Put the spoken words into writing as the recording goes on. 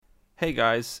Hey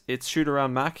guys, it's Shoot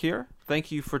Around Mac here.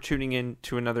 Thank you for tuning in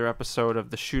to another episode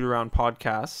of the Shoot Around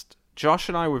podcast. Josh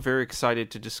and I were very excited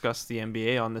to discuss the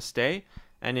NBA on this day,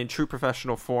 and in true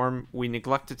professional form, we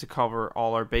neglected to cover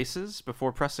all our bases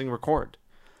before pressing record.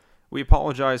 We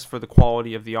apologize for the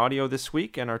quality of the audio this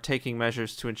week and are taking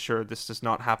measures to ensure this does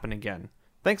not happen again.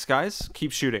 Thanks guys,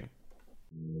 keep shooting.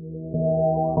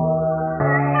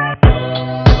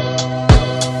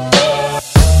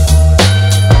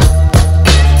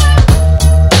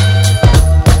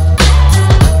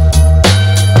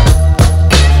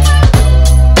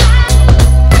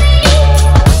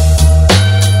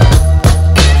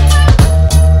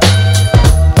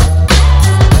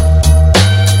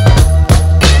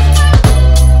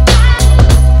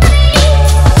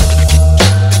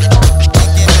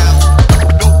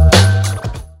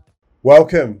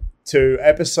 Welcome to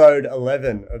episode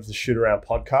 11 of the Shoot Around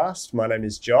podcast. My name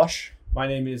is Josh. My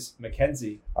name is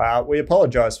Mackenzie. We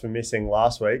apologise for missing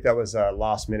last week. That was a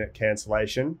last minute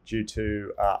cancellation due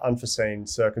to unforeseen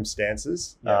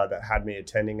circumstances that had me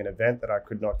attending an event that I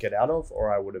could not get out of,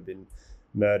 or I would have been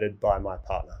murdered by my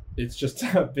partner. It was just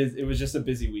a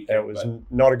busy weekend. It was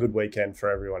not a good weekend for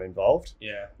everyone involved.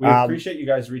 Yeah. We appreciate you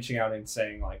guys reaching out and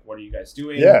saying, like, what are you guys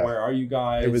doing? Yeah. Where are you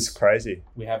guys? It was crazy.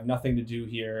 We have nothing to do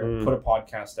here. Put a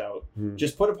podcast out.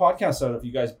 Just put a podcast out of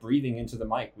you guys breathing into the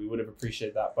mic. We would have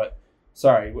appreciated that. But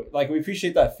sorry, we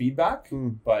appreciate that feedback,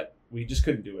 but we just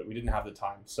couldn't do it. We didn't have the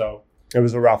time. So it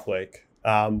was a rough week.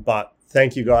 But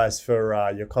thank you guys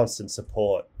for your constant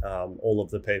support. All of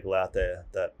the people out there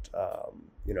that,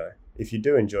 if you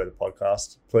do enjoy the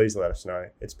podcast, please let us know.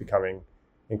 It's becoming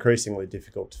increasingly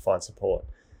difficult to find support.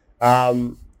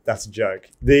 That's a joke.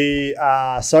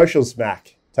 The socials,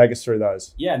 Mac, take us through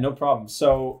those. Yeah, no problem.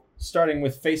 So starting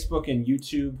with Facebook and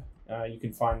YouTube, you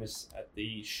can find us at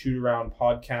the Shoot Around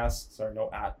podcast. Sorry, no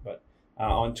at, but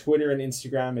on Twitter and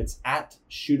Instagram, it's at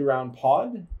Shoot Around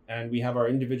Pod. And we have our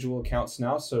individual accounts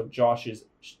now. So Josh is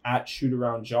at Shoot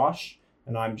Around Josh,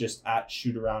 and I'm just at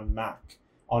Shoot Around Mac.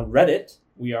 On Reddit,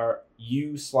 we are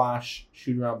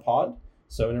u/Shoot Around Pod.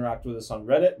 So interact with us on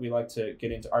Reddit. We like to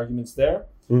get into arguments there.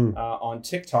 On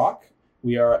TikTok,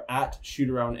 we are at Shoot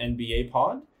Around NBA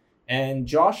Pod. And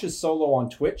Josh is solo on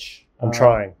Twitch. I'm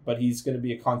trying. But he's going to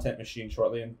be a content machine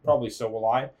shortly, and probably so will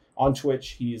I. On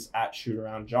Twitch, he's at Shoot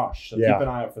Around Josh. So keep an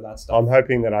eye out for that stuff. I'm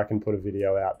hoping that I can put a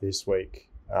video out this week.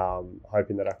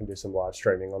 Hoping that I can do some live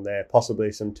streaming on there,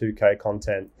 possibly some 2K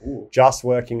content. Ooh. Just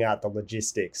working out the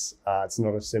logistics. It's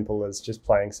not as simple as just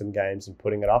playing some games and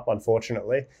putting it up,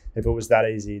 unfortunately. If it was that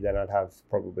easy, then I'd have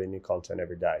probably new content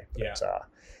every day. But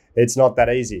it's not that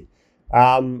easy.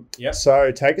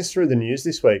 So take us through the news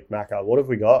this week, Macca. What have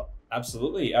we got?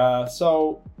 Absolutely.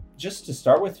 So just to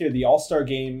start with here, the All-Star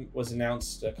Game was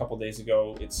announced a couple days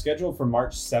ago. It's scheduled for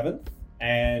March 7th,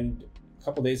 and a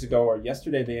couple days ago or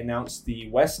yesterday, they announced the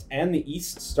West and the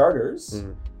East starters.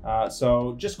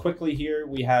 So just quickly here,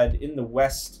 we had in the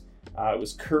West, it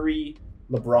was Curry,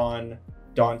 LeBron,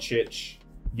 Doncic,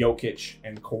 Jokic,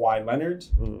 and Kawhi Leonard.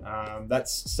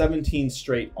 That's 17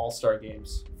 straight All-Star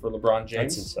games for LeBron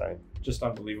James. That's insane. Just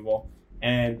unbelievable.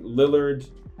 And Lillard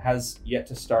has yet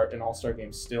to start an All-Star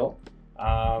game still.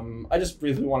 I just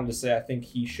really wanted to say I think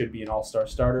he should be an All-Star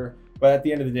starter. But at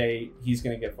the end of the day, he's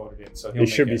going to get voted in. So he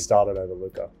should be started over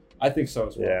Luka. I think so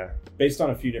as well. Yeah. Based on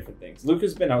a few different things.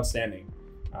 Luka's been outstanding.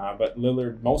 But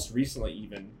Lillard, most recently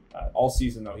even, all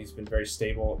season though, he's been very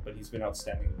stable. But he's been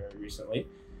outstanding very recently.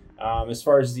 As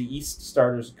far as the East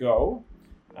starters go,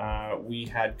 we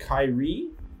had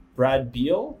Kyrie, Brad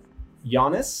Beal,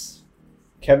 Giannis,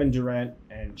 Kevin Durant,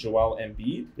 and Joel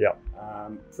Embiid. Yeah.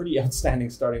 Pretty outstanding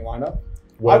starting lineup.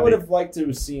 I would have liked to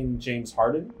have seen James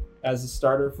Harden as a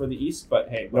starter for the East, but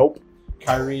hey, look,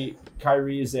 Kyrie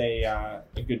is a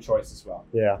good choice as well.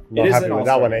 Yeah, not happy with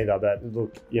that one either, but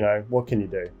look, what can you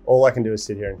do? All I can do is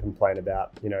sit here and complain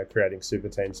about, creating super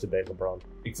teams to beat LeBron.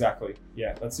 Exactly.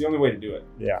 Yeah, that's the only way to do it.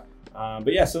 Yeah.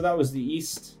 But yeah, so that was the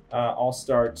East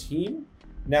All-Star team.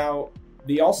 Now,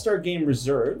 the All-Star game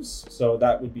reserves, so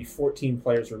that would be 14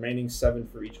 players remaining, 7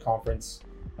 for each conference.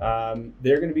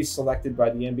 They're going to be selected by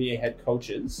the NBA head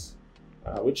coaches,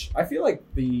 which I feel like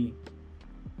the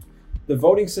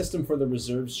voting system for the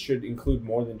reserves should include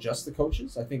more than just the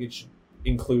coaches. I think it should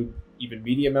include even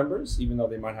media members, even though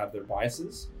they might have their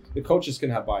biases. The coaches can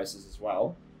have biases as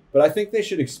well, but I think they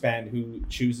should expand who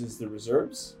chooses the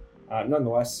reserves.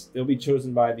 Nonetheless, they'll be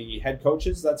chosen by the head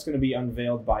coaches. That's going to be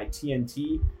unveiled by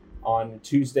TNT on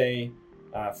Tuesday,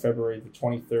 February the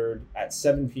 23rd at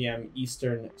 7 p.m.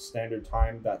 Eastern Standard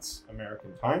Time. That's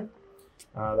American time.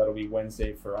 That'll be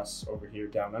Wednesday for us over here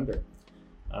down under.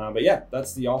 But yeah,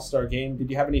 that's the All-Star game. Did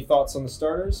you have any thoughts on the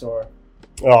starters or?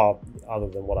 Oh, other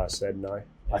than what I said, no.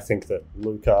 I think that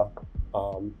Luka,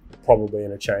 probably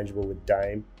interchangeable with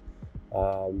Dame.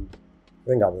 I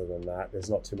think other than that, there's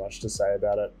not too much to say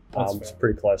about it. It's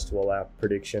pretty close to all our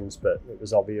predictions, but it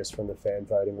was obvious from the fan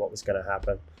voting what was going to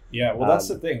happen. Yeah, well, that's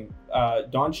the thing.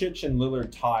 Doncic and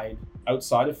Lillard tied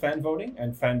outside of fan voting,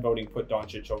 and fan voting put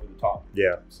Doncic over the top.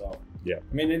 Yeah. So, yeah.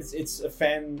 I mean, it's a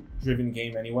fan-driven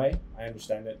game anyway. I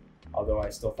understand it, although I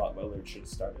still thought Lillard should have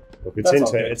started. Look,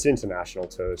 it's international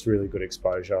too. It's really good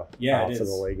exposure for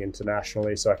the league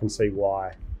internationally, so I can see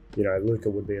why, Luka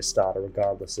would be a starter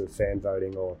regardless of fan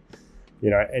voting or,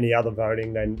 any other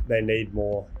voting. They need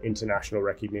more international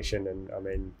recognition, and I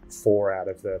mean, 4 out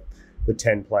of the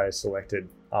 10 players selected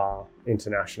are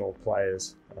international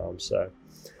players. So,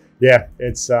 yeah,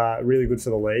 it's really good for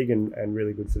the league and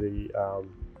really good for the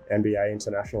NBA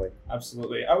internationally.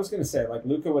 Absolutely. I was going to say, like,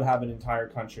 Luka would have an entire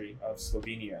country of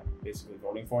Slovenia basically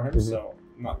voting for him, so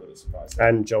I'm not really surprised.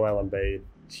 And Joel Embiid,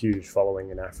 huge following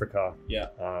in Africa. Yeah,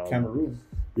 Cameroon.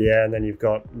 Yeah, and then you've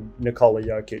got Nikola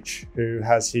Jokic, who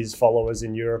has his followers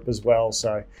in Europe as well.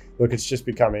 So, look, it's just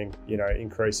becoming,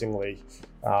 increasingly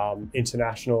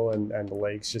international, and the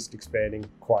league's just expanding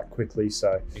quite quickly.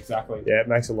 So, exactly. Yeah, it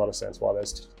makes a lot of sense why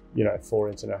there's, 4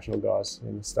 international guys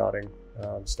in the starting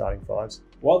 5s.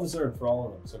 Well deserved for all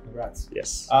of them. So, congrats.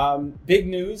 Yes. Big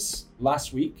news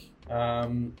last week.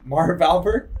 Marv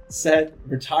Albert said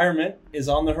retirement is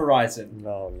on the horizon.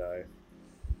 Oh, no.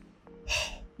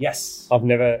 Yes. I've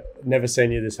never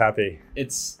seen you this happy.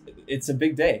 It's a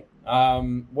big day.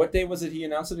 What day was it he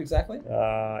announced it exactly?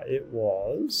 It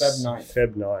was Feb 9th.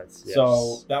 Feb 9th, yes.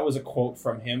 So that was a quote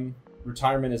from him.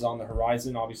 Retirement is on the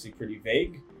horizon, obviously pretty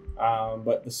vague.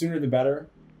 But the sooner the better.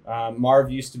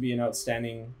 Marv used to be an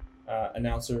outstanding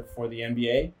announcer for the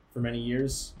NBA for many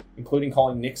years, including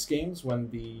calling Knicks games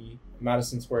when the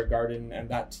Madison Square Garden and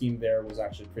that team there was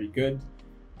actually pretty good.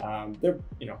 They're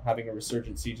having a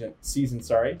resurgent season,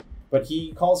 but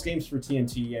he calls games for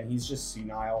TNT and he's just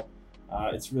senile.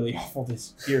 It's really awful to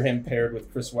hear him paired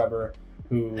with Chris Webber,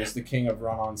 who is the king of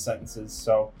run-on sentences.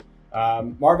 So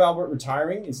Marv Albert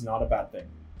retiring is not a bad thing.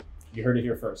 You heard it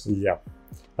here first. Yeah.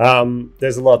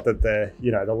 There's a lot that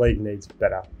the league needs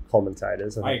better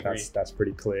commentators. I think that's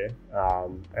pretty clear.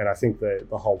 And I think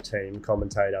the whole team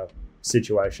commentator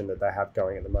situation that they have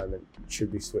going at the moment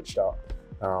should be switched up.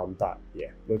 But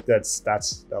yeah, look,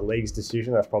 that's a league's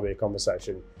decision. That's probably a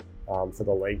conversation for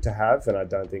the league to have, and I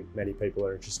don't think many people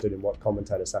are interested in what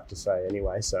commentators have to say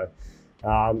anyway. So,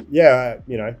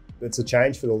 it's a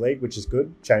change for the league, which is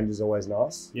good. Change is always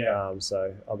nice. Yeah.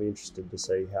 So I'll be interested to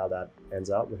see how that ends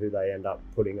up, who they end up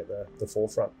putting at the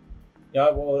forefront. Yeah,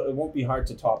 well, it won't be hard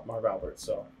to top Marv Albert.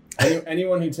 So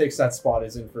anyone who takes that spot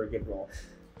is in for a good role.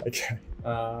 Okay.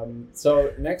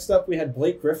 So next up, we had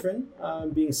Blake Griffin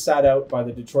being sat out by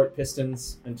the Detroit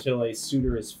Pistons until a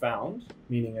suitor is found,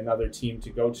 meaning another team to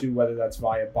go to, whether that's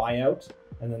via buyout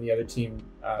and then the other team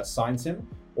signs him,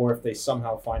 or if they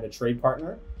somehow find a trade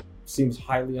partner. Seems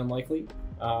highly unlikely.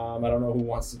 I don't know who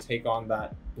wants to take on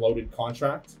that bloated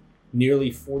contract.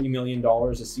 Nearly $40 million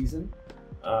a season.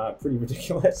 Pretty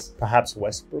ridiculous. Perhaps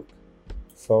Westbrook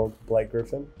for Blake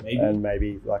Griffin. Maybe. And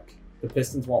maybe like... The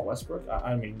Pistons want Westbrook?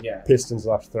 I mean, yeah. Pistons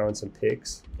will have to throw in some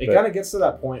picks. It kind of gets to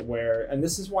that point where, and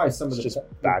this is why some of the... just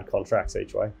bad contracts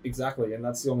each way. Exactly, and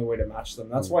that's the only way to match them.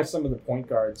 That's why some of the point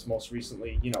guards most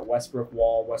recently, Westbrook,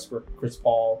 Wall, Westbrook, Chris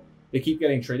Paul, they keep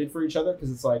getting traded for each other because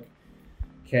it's like,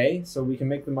 okay, so we can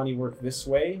make the money work this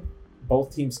way.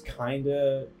 Both teams kind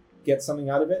of get something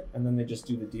out of it, and then they just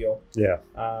do the deal. Yeah.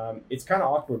 It's kind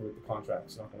of awkward with the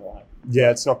contracts, not going to lie.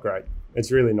 Yeah, it's not great.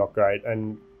 It's really not great,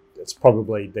 and it's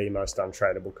probably the most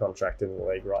untradeable contract in the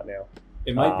league right now.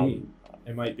 It might be.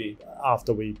 It might be.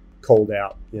 After we called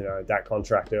out, that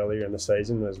contract earlier in the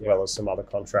season, as well as some other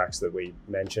contracts that we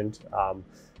mentioned.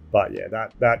 But yeah,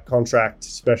 that contract,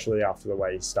 especially after the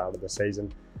way he started the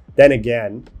season. Then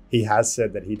again, he has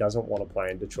said that he doesn't want to play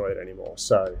in Detroit anymore.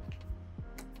 So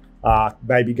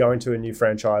maybe going to a new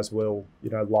franchise will,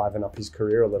 liven up his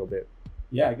career a little bit.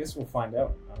 Yeah, I guess we'll find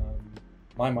out.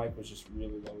 My mic was just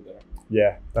really low there.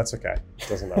 Yeah, that's okay.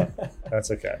 Doesn't matter.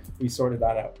 That's okay. We sorted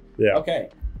that out. Yeah. Okay.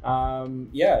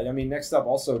 Next up,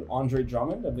 also Andre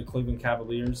Drummond of the Cleveland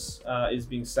Cavaliers is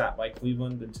being sat by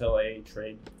Cleveland until a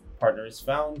trade partner is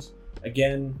found.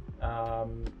 Again,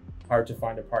 hard to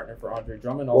find a partner for Andre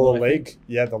Drummond. Well, the league,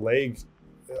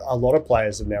 a lot of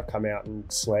players have now come out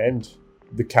and slammed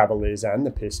the Cavaliers and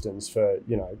the Pistons for,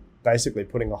 basically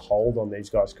putting a hold on these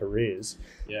guys' careers.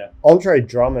 Yeah. Andre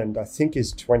Drummond, I think,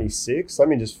 is 26. Let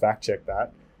me just fact check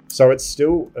that. So it's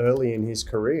still early in his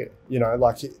career.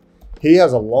 he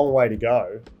has a long way to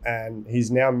go, and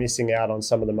he's now missing out on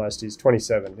some of the most. He's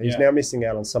 27. He's now missing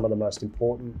out on some of the most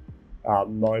important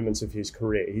moments of his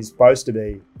career. He's supposed to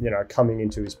be, coming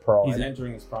into his prime. He's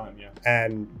entering his prime, yeah.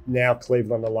 And now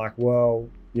Cleveland are like, well,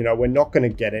 we're not going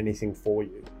to get anything for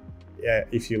you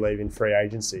if you leave in free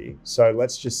agency. So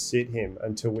let's just sit him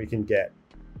until we can get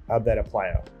a better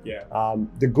player. Yeah.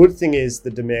 The good thing is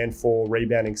the demand for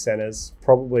rebounding centers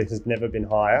probably has never been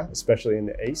higher, especially in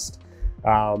the East.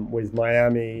 With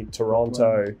Miami,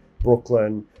 Toronto,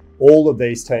 Brooklyn, all of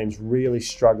these teams really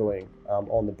struggling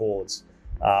on the boards.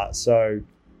 So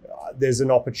there's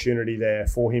an opportunity there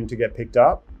for him to get picked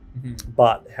up. Mm-hmm.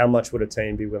 But how much would a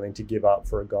team be willing to give up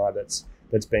for a guy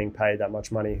that's being paid that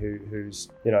much money, who's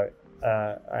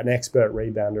an expert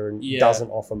rebounder and doesn't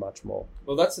offer much more?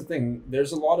 Well, that's the thing.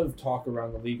 There's a lot of talk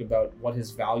around the league about what his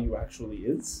value actually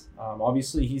is.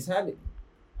 Obviously, he's had,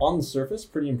 on the surface,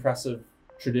 pretty impressive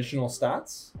traditional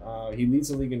stats. He leads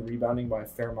the league in rebounding by a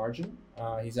fair margin.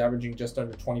 He's averaging just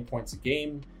under 20 points a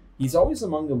game. He's always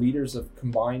among the leaders of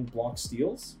combined block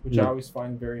steals, which I always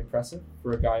find very impressive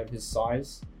for a guy of his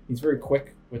size. He's very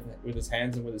quick with his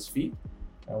hands and with his feet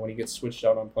when he gets switched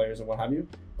out on players and what have you.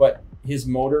 But his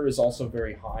motor is also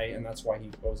very high, and that's why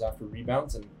he goes after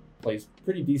rebounds and plays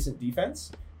pretty decent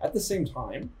defense. At the same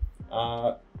time,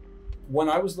 when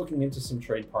I was looking into some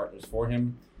trade partners for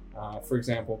him, for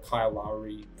example, Kyle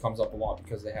Lowry comes up a lot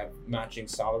because they have matching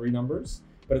salary numbers.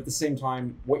 But at the same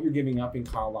time, what you're giving up in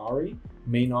Kyle Lowry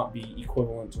may not be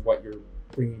equivalent to what you're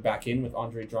bringing back in with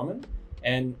Andre Drummond.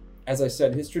 And as I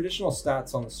said, his traditional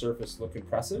stats on the surface look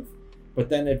impressive. But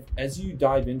then as you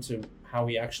dive into how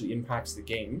he actually impacts the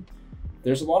game,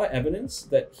 there's a lot of evidence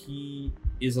that he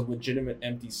is a legitimate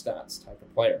empty stats type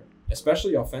of player,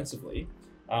 especially offensively.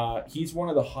 He's one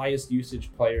of the highest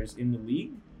usage players in the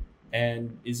league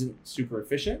and isn't super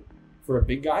efficient. For a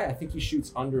big guy, I think he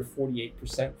shoots under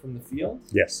 48% from the field.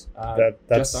 Yes,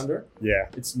 that's just under. Yeah,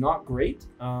 it's not great.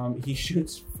 He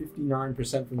shoots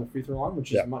 59% from the free throw line,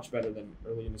 which is much better than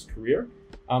early in his career.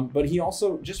 But he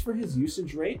also, just for his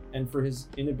usage rate and for his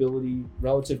inability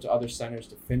relative to other centers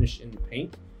to finish in the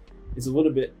paint, is a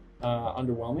little bit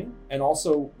underwhelming. And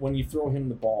also, when you throw him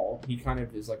the ball, he kind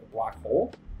of is like a black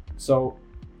hole. So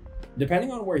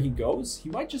depending on where he goes,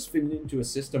 he might just fit into a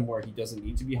system where he doesn't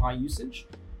need to be high usage.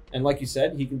 And like you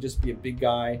said, he can just be a big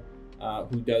guy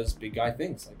who does big guy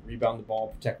things, like rebound the ball,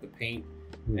 protect the paint,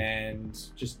 and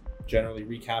just generally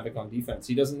wreak havoc on defense.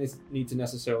 He doesn't need to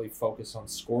necessarily focus on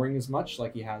scoring as much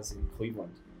like he has in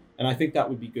Cleveland. And I think that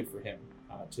would be good for him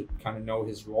to kind of know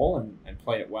his role and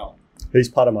play it well. He's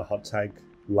part of my hot take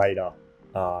later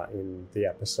in the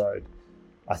episode.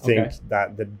 I think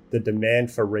that the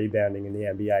demand for rebounding in the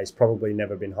NBA has probably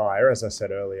never been higher, as I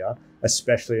said earlier,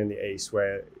 especially in the East,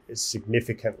 where it's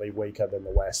significantly weaker than the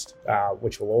West,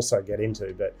 which we'll also get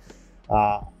into. But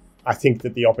I think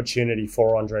that the opportunity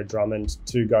for Andre Drummond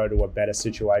to go to a better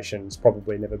situation has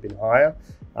probably never been higher.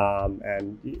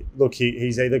 And look,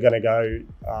 he's either going to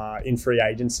go in free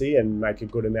agency and make a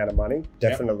good amount of money,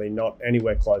 definitely not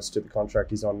anywhere close to the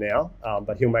contract he's on now,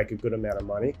 but he'll make a good amount of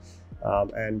money.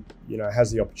 And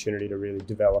has the opportunity to really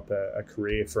develop a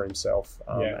career for himself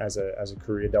as a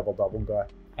career double guy.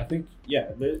 I think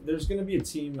there's going to be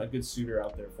a good suitor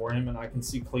out there for him, and I can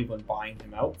see Cleveland buying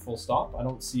him out. Full stop. I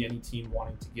don't see any team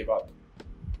wanting to give up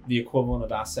the equivalent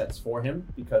of assets for him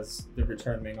because the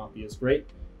return may not be as great.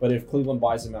 But if Cleveland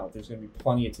buys him out, there's going to be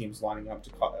plenty of teams lining up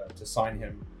to sign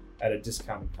him at a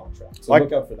discounted contract. So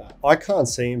look out for that. I can't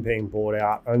see him being bought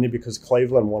out only because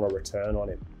Cleveland want a return on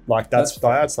him. Like that's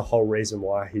the whole reason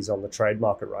why he's on the trade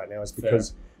market right now, is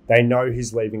because they know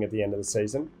he's leaving at the end of the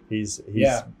season. He's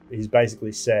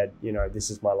basically said,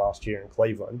 this is my last year in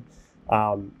Cleveland.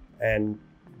 And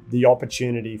the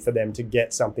opportunity for them to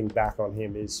get something back on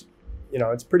him is,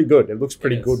 it's pretty good. It looks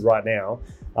pretty good right now.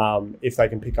 If they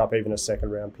can pick up even a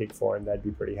second round pick for him, they'd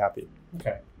be pretty happy.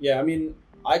 Okay. Yeah, I mean,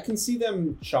 I can see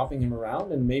them shopping him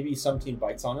around and maybe some team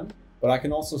bites on him, but I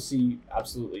can also see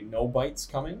absolutely no bites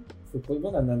coming for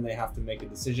Cleveland, and then they have to make a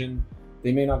decision.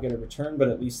 They may not get a return, but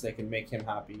at least they can make him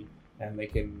happy and they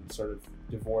can sort of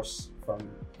divorce from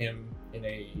him in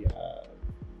a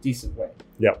decent way.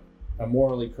 Yeah. A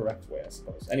morally correct way, I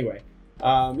suppose. Anyway,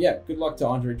 good luck to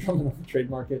Andre Drummond on the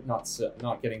trade market, not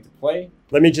getting to play.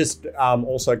 Let me just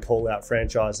also call out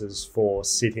franchises for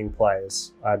sitting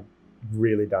players. I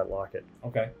really don't like it.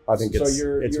 Okay. I think it's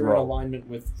you're in wrong. alignment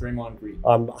with Draymond Green.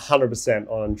 I'm 100%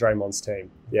 on Draymond's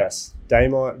team. Yes.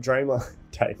 Draymond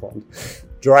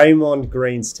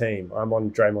Green's team. I'm on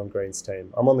Draymond Green's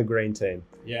team. I'm on the green team.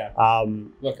 Yeah.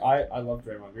 Look, I love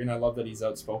Draymond Green. I love that he's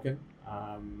outspoken.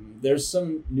 There's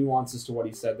some nuances to what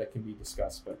he said that can be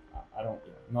discussed, but I'm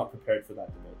not prepared for that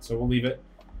debate. So we'll leave it.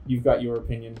 You've got your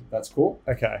opinion. That's cool.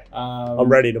 Okay. I'm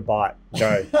ready to bite.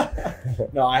 Go.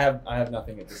 No, I have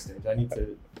nothing at this stage. I need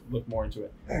to look more into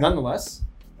it. Nonetheless,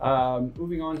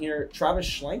 moving on here, Travis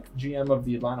Schlenk, GM of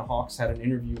the Atlanta Hawks, had an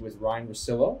interview with Ryan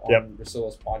Russillo on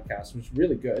Russillo's podcast, which was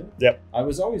really good. Yep. I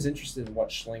was always interested in what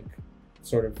Schlenk,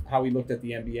 sort of how he looked at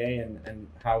the NBA and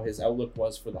how his outlook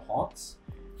was for the Hawks.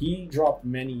 He dropped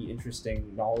many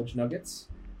interesting knowledge nuggets.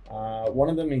 One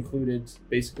of them included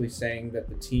basically saying that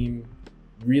the team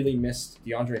really missed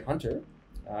DeAndre Hunter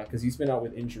because he's been out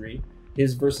with injury.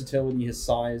 His versatility, his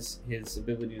size, his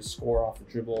ability to score off the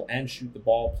dribble and shoot the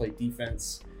ball, play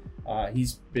defense.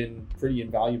 He's been pretty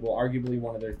invaluable, arguably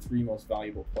one of their 3 most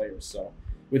valuable players. So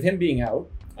with him being out,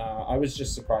 I was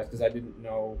just surprised because I didn't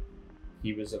know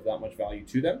he was of that much value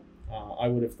to them. I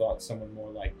would have thought someone more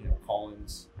like,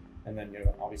 Collins, and then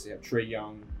obviously have Trae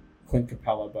Young, Clint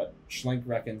Capella, but Schlenk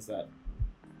reckons that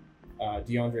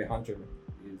DeAndre Hunter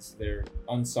is their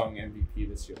unsung MVP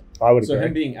this year. I would agree. So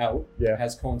him being out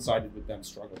has coincided with them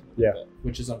struggling a little bit,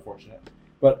 which is unfortunate.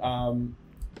 But pardon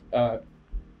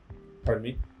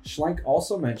me. Schlenk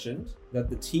also mentioned that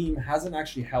the team hasn't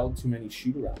actually held too many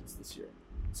shoot-arounds this year.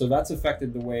 So that's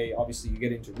affected the way, obviously, you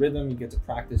get into rhythm, you get to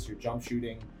practice your jump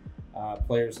shooting.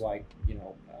 Players like,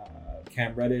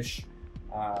 Cam Reddish,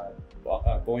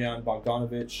 Bogdan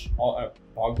Bogdanovic,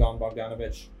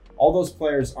 all those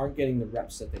players aren't getting the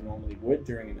reps that they normally would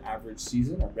during an average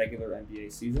season, a regular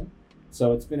NBA season.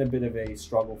 So it's been a bit of a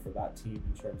struggle for that team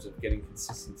in terms of getting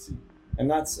consistency. And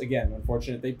that's, again,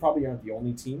 unfortunate. They probably aren't the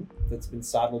only team that's been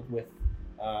saddled with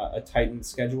a tightened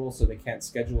schedule, so they can't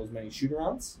schedule as many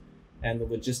shoot-arounds. And the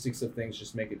logistics of things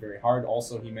just make it very hard.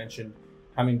 Also, he mentioned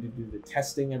having to do the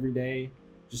testing every day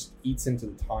just eats into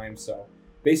the time. So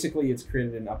basically, it's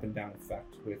created an up and down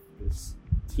effect with this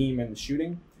team and the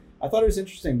shooting. I thought it was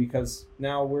interesting because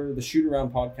now we're the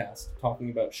shoot-around podcast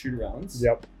talking about shoot-arounds.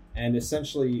 Yep. And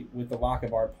essentially, with the lack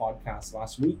of our podcast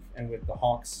last week and with the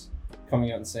Hawks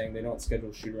coming out and saying they don't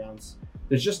schedule shoot-arounds,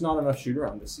 there's just not enough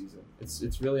shoot-around this season.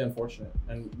 It's really unfortunate,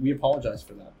 and we apologize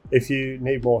for that. If you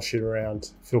need more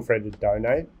shoot-around, feel free to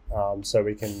donate so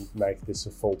we can make this a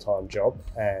full-time job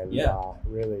and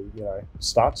really,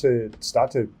 start to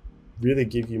really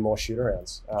give you more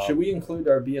shoot-arounds. Should we include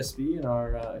our BSB and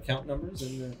our account numbers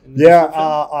in the description?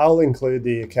 I'll include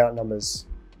the account numbers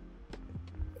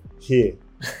here.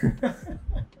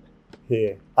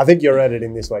 Here. I think you're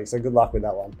editing this week, so good luck with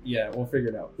that one. Yeah, we'll figure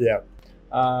it out. Yeah.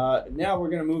 Now we're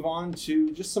going to move on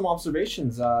to just some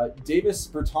observations. Davis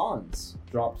Bertans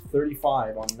dropped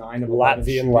 35 on 9 of 11 Latvian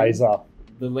shooting. laser.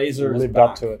 The laser is lived back.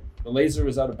 up to it. The laser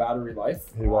was out of battery life.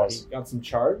 He was. He got some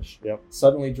charge. Yep.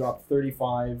 Suddenly dropped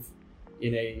 35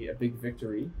 in a big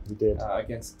victory. He did.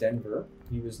 Against Denver.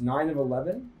 He was 9 of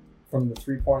 11 from the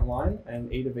 3-point line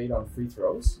and 8 of 8 on free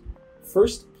throws.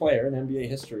 First player in NBA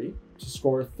history to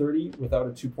score 30 without a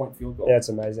 2-point field goal. Yeah, it's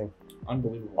amazing.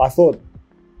 Unbelievable. I thought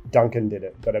Duncan did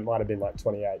it, but it might have been like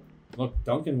 28. Look,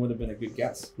 Duncan would have been a good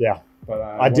guess. Yeah. But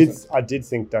I did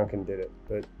think Duncan did it,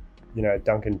 but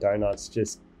Dunkin' Donuts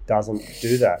just doesn't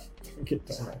do that. Dunkin'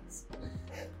 Donuts.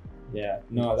 Yeah,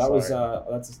 no,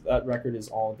 that record is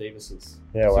all Davis's.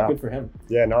 Yeah, so wow. Good for him.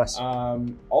 Yeah, nice.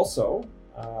 Also,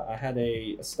 I had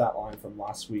a stat line from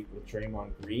last week with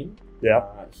Draymond Green. Yeah.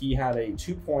 He had a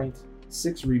 2-point,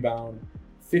 6 rebound,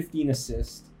 15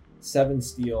 assist, 7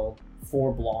 steal,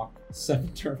 4 block,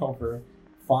 7 turnover,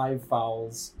 5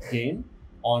 fouls game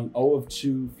on 0 of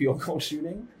 2 field goal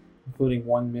shooting, including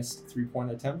 1 missed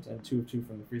 3-point attempt and 2 of 2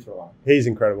 from the free throw line. He's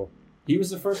incredible. He was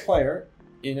the first player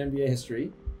in NBA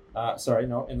history,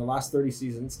 in the last 30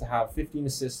 seasons to have 15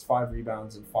 assists, 5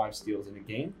 rebounds, and 5 steals in a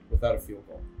game without a field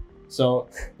goal. So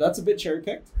that's a bit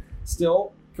cherry-picked.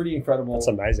 Still pretty incredible. That's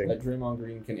amazing. That Draymond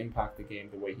Green can impact the game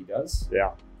the way he does.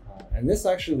 Yeah. And this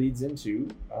actually leads into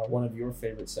one of your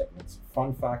favorite segments,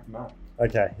 Fun Fact Mac.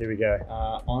 Okay, here we go.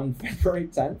 On February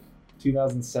 10th,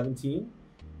 2017,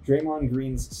 Draymond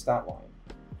Green's stat line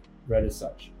read as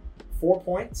such: 4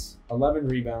 points, 11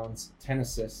 rebounds, 10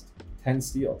 assists, 10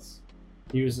 steals.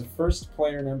 He was the first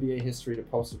player in NBA history to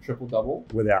post a triple-double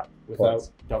without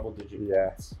double-digit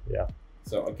points. Yeah.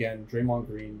 So again, Draymond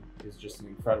Green is just an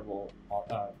incredible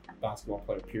basketball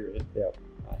player, period. Yeah.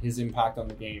 His impact on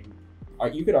the game,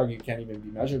 you could argue, can't even be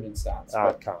measured in stats.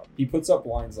 But can't. He puts up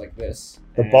lines like this.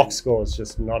 The box score is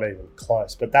just not even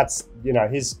close. But that's,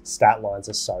 his stat lines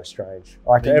are so strange.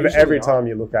 Like every time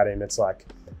you look at him, it's like,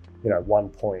 1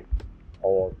 point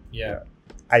or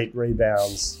 8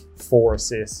 rebounds, 4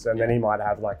 assists, and then he might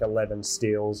have like 11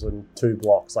 steals and 2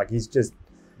 blocks. Like he's just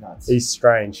nuts. He's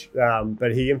strange,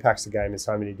 but he impacts the game in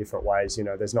so many different ways. You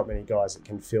know, there's not many guys that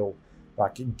can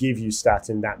give you stats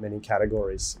in that many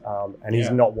categories, and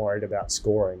he's not worried about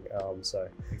scoring. So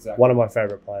exactly. One of my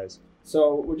favorite players.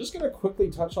 So we're just going to quickly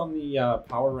touch on the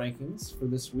power rankings for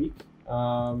this week.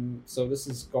 So this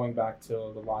is going back to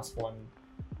the last one.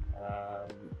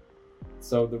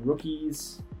 So the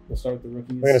rookies, we'll start with the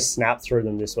rookies. We're going to snap through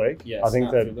them this week. Yeah, I think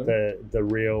that the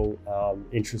real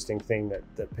interesting thing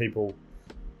that people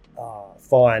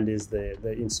find is the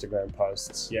Instagram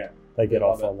posts. Yeah. They get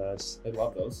off on those. They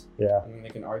love those. Yeah. And then they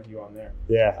can argue on there.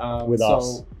 Yeah, with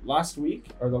us. So last week,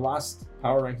 or the last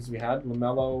power rankings we had,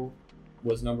 LaMelo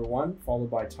was number 1, followed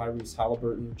by Tyrese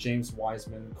Halliburton, James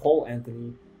Wiseman, Cole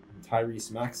Anthony,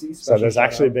 Tyrese Maxey. So there's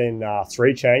actually been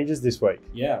 3 changes this week.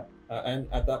 Yeah. And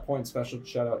at that point, special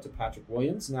shout out to Patrick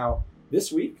Williams. Now,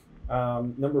 this week,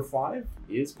 number 5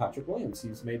 is Patrick Williams.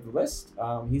 He's made the list.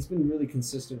 He's been really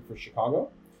consistent for Chicago.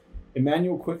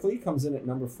 Emmanuel Quickley comes in at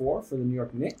number 4 for the New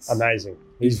York Knicks. Amazing.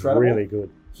 He's incredible. Really good.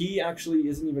 He actually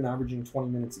isn't even averaging 20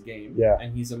 minutes a game. Yeah.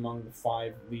 And he's among the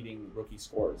 5 leading rookie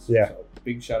scorers. Yeah. So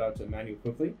big shout out to Emmanuel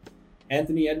Quickley.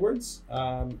 Anthony Edwards,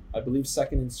 I believe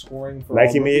second in scoring for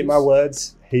Making me eat my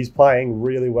words. He's playing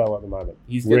really well at the moment.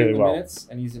 He's getting the minutes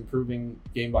and he's improving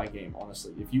game by game,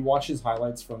 honestly. If you watch his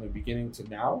highlights from the beginning to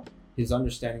now, his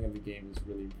understanding of the game has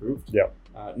really improved. Yep.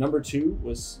 Number 2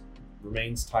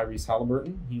 remains Tyrese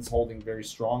Halliburton. He's holding very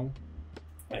strong.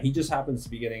 He just happens to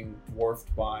be getting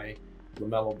dwarfed by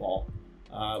LaMelo Ball.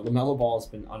 LaMelo Ball has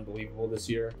been unbelievable this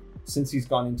year. Since he's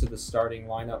gone into the starting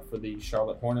lineup for the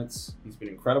Charlotte Hornets, he's been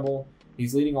incredible.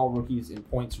 He's leading all rookies in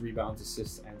points, rebounds,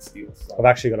 assists, and steals. So. I've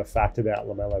actually got a fact about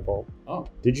LaMelo Ball. Oh.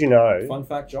 Did you know? Fun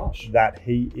fact, Josh. That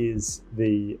he is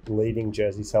the leading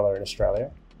jersey seller in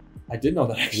Australia. I did know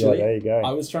that, actually. Yeah, there you go.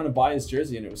 I was trying to buy his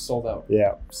jersey and it was sold out.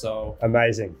 Yeah. So.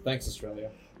 Amazing. Thanks, Australia.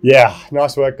 Yeah,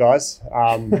 nice work, guys.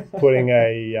 Putting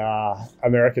a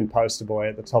American poster boy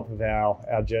at the top of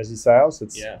our jersey sales.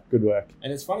 It's good work.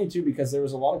 And it's funny, too, because there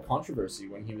was a lot of controversy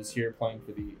when he was here playing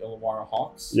for the Illawarra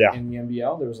Hawks in the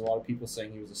NBL. There was a lot of people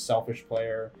saying he was a selfish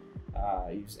player.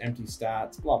 He was empty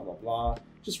stats, blah, blah, blah.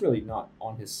 Just really not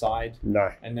on his side.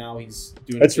 No. And now he's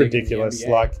doing it's ridiculous.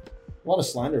 Like a lot of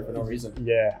slander for no reason.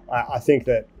 Yeah, I think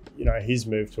that his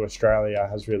move to Australia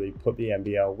has really put the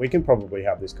NBL. We can probably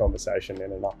have this conversation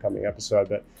in an upcoming episode,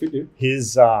 but could do.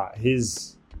 His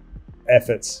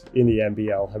efforts in the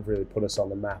NBL have really put us on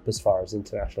the map as far as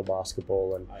international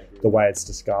basketball and the way it's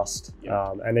discussed.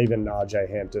 Yeah. And even RJ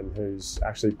Hampton, who's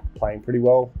actually playing pretty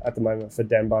well at the moment for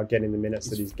Denver, getting the minutes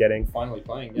that he's getting. Finally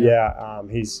playing. Yeah,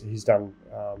 he's done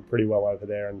pretty well over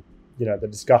there, and the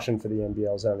discussion for the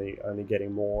NBL is only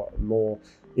getting more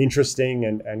interesting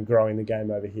and growing the game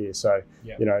over here. So,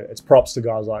 it's props to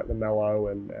guys like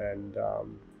LaMelo and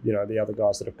the other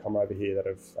guys that have come over here that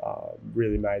have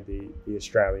really made the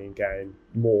Australian game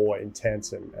more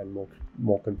intense and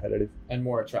more competitive. And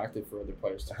more attractive for other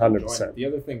players to 100%. join. The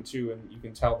other thing, too, and you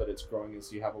can tell that it's growing,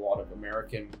 is you have a lot of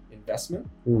American investment.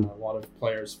 A lot of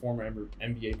players, former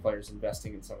NBA players,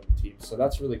 investing in some of the teams. So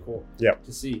that's really cool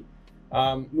to see.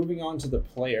 Moving on to the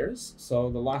players. So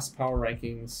the last power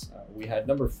rankings, we had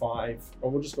number 5,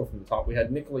 or we'll just go from the top. We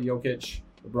had Nikola Jokic,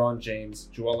 LeBron James,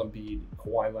 Joel Embiid,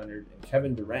 Kawhi Leonard, and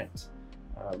Kevin Durant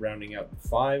rounding out the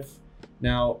 5.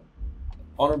 Now,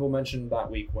 honorable mention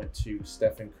that week went to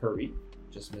Stephen Curry,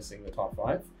 just missing the top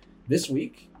 5. This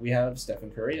week, we have Stephen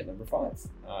Curry at number 5.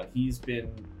 He's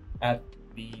been at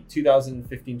the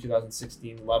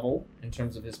 2015-2016 level in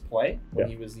terms of his play when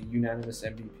he was the unanimous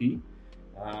MVP.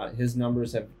 His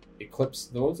numbers have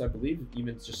eclipsed those, I believe,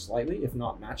 even just slightly, if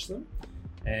not matched them.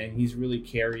 And he's really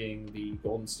carrying the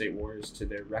Golden State Warriors to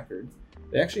their record.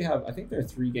 They actually have, I think they're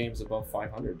 3 games above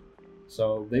 500.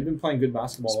 So they've been playing good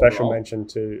basketball Special overall. mention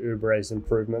to Oubre's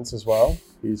improvements as well.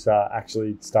 He's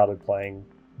actually started playing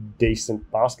decent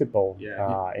basketball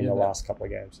in the last couple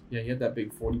of games. Yeah, he had that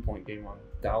big 40-point game on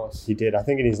Dallas. He did. I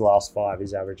think in his last 5,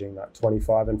 he's averaging like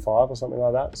 25 and 5 or something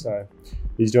like that. So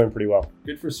he's doing pretty well.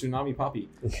 Good for Tsunami Papi.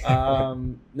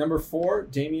 Number 4,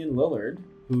 Damian Lillard,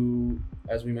 who,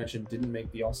 as we mentioned, didn't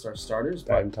make the All-Star starters,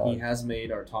 but he has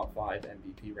made our top 5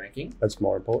 MVP ranking. That's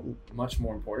more important. Much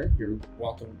more important. You're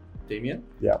welcome, Damian.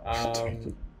 Yeah.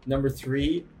 Number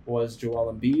 3 was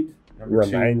Joel Embiid.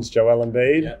 Remains Joel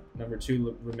Embiid. Yeah. Number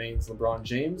 2 remains LeBron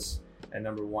James. And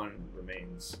number 1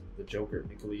 remains the Joker,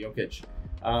 Nikola Jokic.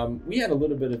 We had a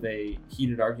little bit of a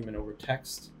heated argument over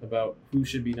text about who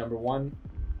should be number 1.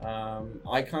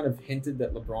 I kind of hinted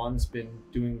that LeBron's been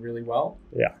doing really well.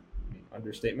 Yeah.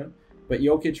 Understatement. But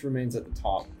Jokic remains at the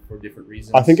top for different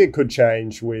reasons. I think it could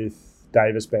change with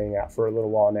Davis being out for a little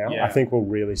while now, Yeah. I think we'll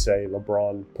really see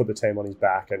LeBron put the team on his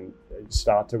back and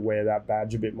start to wear that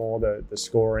badge a bit more. The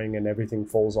scoring and everything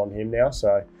falls on him now.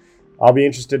 So I'll be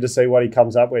interested to see what he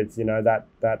comes up with. You know,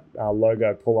 that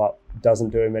logo pull-up doesn't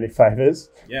do him any favors.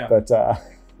 Yeah. But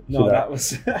no, that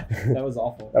was that was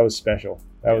awful. That was special.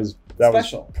 That was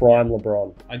Special. prime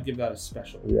LeBron. I'd give that a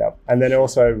special. Yeah. And then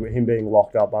also him being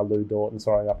locked up by Lou Dort and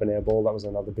throwing up an air ball. That was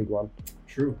another big one.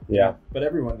 True. Yeah. But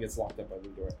everyone gets locked up by Lou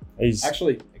Dort. He's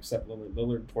Actually, except Lillard.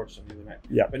 Lillard torched him the other night.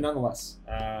 Yeah. But nonetheless,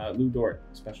 Lou Dort,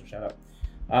 special shout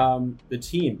out. The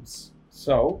teams.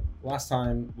 So last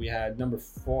time we had number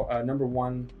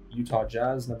 1, Utah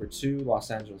Jazz. Number 2,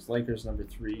 Los Angeles Lakers. Number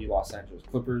 3, Los Angeles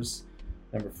Clippers.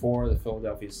 Number 4, the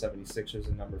Philadelphia 76ers.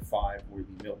 And number 5 were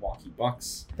the Milwaukee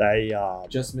Bucks. They are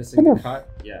Just missing the cut.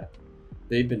 Yeah.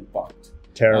 They've been bucked.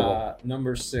 terrible.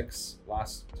 Number 6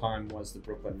 last time was the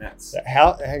Brooklyn Nets.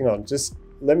 Hang on, just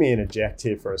let me interject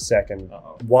here for a second.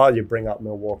 Uh-oh. While you bring up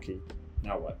Milwaukee,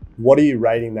 Now what? what are you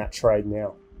rating that trade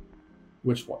now?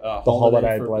 Which one? The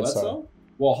Holiday for Bledsoe.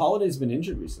 Well, Holiday's been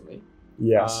injured recently.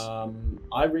 Yes.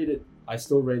 I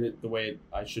still rate it the way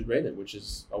I should rate it, which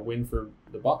is a win for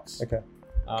the Bucks. Okay.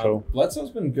 Cool. Bledsoe's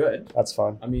been good. That's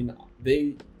fine. I mean,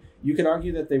 you could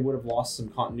argue that they would have lost some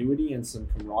continuity and some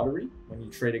camaraderie when you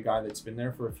trade a guy that's been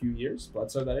there for a few years,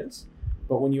 Bledsoe that is.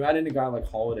 But when you add in a guy like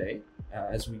Holiday,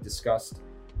 as we discussed,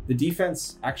 the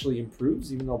defense actually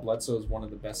improves, even though Bledsoe is one of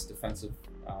the best defensive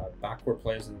backcourt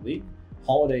players in the league.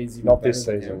 Holiday's even Not better this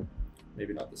than season. him.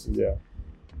 Maybe not this season. Yeah.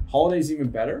 Holiday's even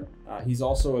better. He's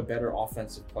also a better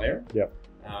offensive player. Yep.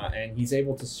 And he's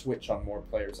able to switch on more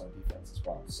players on defense as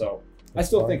well. So I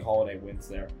still think Holiday wins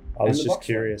there. I was the just Bucks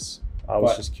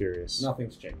curious.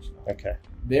 Nothing's changed. No. Okay.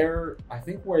 I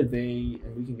think where they,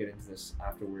 and we can get into this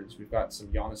afterwards, we've got some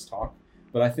Giannis talk,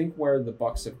 but I think where the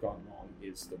Bucks have gone wrong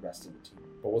is the rest of the team.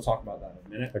 But we'll talk about that in a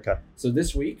minute. Okay. So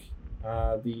this week,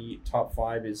 the top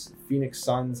 5 is Phoenix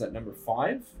Suns at number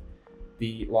 5,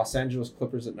 the Los Angeles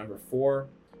Clippers at number 4,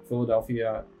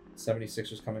 Philadelphia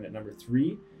 76ers come in at number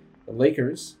 3, the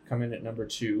Lakers come in at number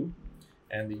 2,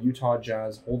 and the Utah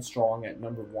Jazz hold strong at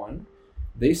number 1.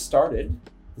 They started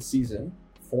the season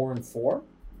 4-4.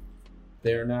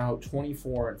 They are now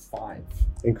 24-5.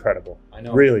 Incredible. I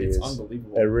know. Really it's is.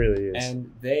 unbelievable. It really is.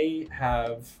 And they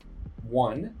have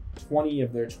won 20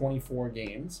 of their 24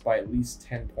 games by at least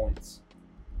 10 points.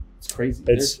 It's crazy.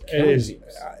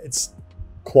 It's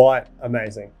quite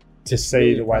amazing to see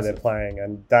really the way impressive. they're playing,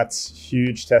 and that's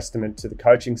huge testament to the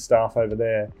coaching staff over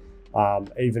there.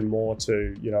 Even more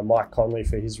to Mike Conley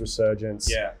for his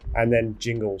resurgence. Yeah. And then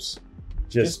Jingles,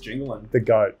 Just jingling. the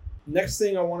GOAT. Next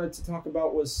thing I wanted to talk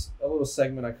about was a little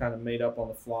segment I kind of made up on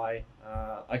the fly.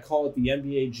 I call it the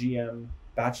NBA GM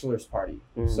Bachelor's Party.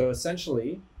 So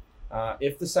essentially,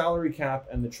 if the salary cap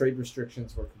and the trade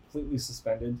restrictions were completely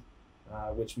suspended,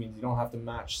 which means you don't have to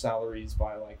match salaries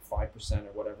by like 5%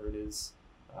 or whatever it is,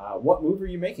 what move are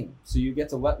you making? So you get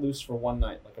to let loose for one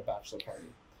night, like a bachelor party.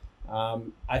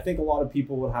 I think a lot of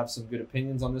people would have some good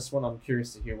opinions on this one. I'm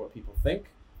curious to hear what people think.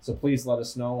 So please let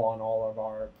us know on all of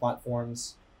our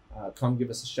platforms. Come give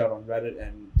us a shout on Reddit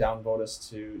and downvote us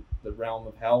to the realm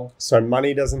of hell. So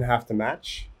money doesn't have to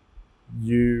match.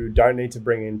 You don't need to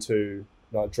bring into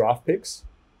draft picks.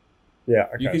 Yeah,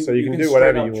 okay. So you can do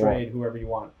whatever you trade want. Whoever you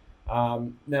want.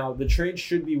 Now, the trade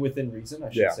should be within reason.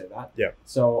 I should say that. Yeah.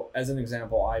 So as an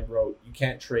example, I wrote, you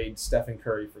can't trade Stephen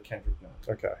Curry for Kendrick Nunn.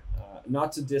 Okay.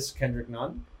 Not to diss Kendrick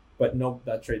Nunn, but nope,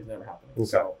 that trade's never happening. Okay.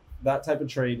 So that type of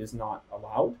trade is not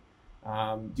allowed.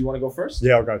 Do you want to go first?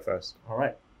 Yeah, I'll go first. All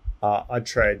right. I'd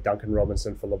trade Duncan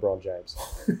Robinson for LeBron James.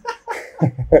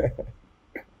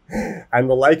 And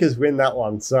the Lakers win that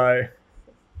one, so...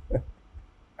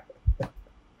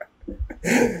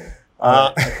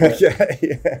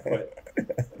 Okay.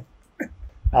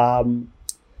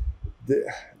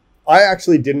 I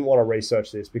actually didn't want to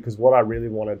research this because what I really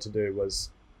wanted to do was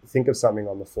think of something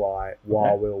on the fly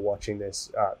while we were watching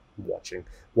this,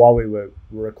 while we were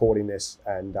recording this,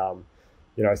 and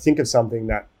think of something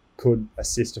that could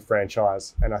assist a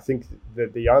franchise. And I think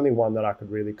that the only one that I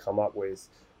could really come up with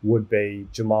would be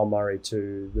Jamal Murray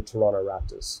to the Toronto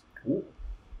Raptors. Ooh.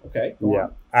 Okay.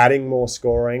 Adding more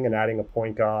scoring and adding a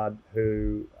point guard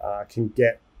who can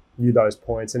get you those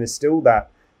points, and is still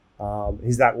that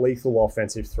he's that lethal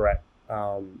offensive threat,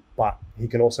 but he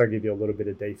can also give you a little bit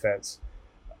of defense.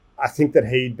 I think that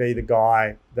he'd be the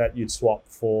guy that you'd swap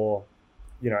for,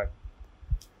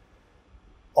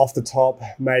 off the top,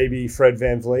 maybe Fred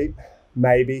VanVleet,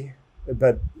 maybe,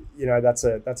 but that's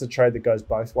a trade that goes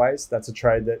both ways. That's a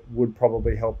trade that would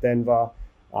probably help Denver.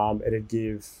 It'd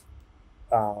give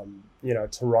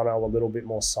Toronto a little bit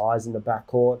more size in the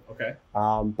backcourt. Okay.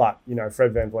 But,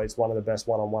 Fred VanVleet's one of the best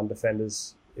one-on-one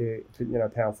defenders,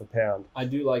 pound for pound. I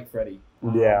do like Freddie.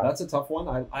 Yeah. That's a tough one.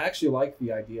 I actually like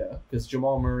the idea because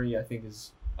Jamal Murray, I think,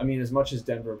 as much as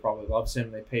Denver probably loves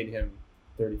him, they paid him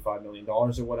 $35 million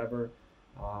or whatever.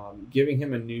 Giving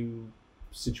him a new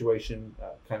situation,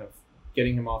 kind of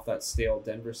getting him off that stale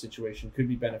Denver situation could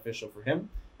be beneficial for him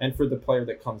and for the player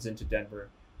that comes into Denver.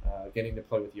 Getting to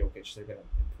play with Jokic, they're going to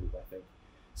improve, I think.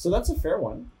 So that's a fair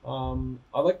one.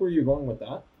 I like where you're going with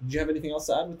that. Did you have anything else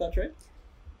to add with that trade?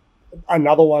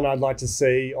 Another one I'd like to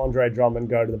see Andre Drummond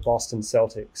go to the Boston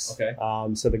Celtics. Okay.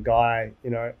 So the guy,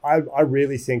 I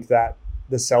really think that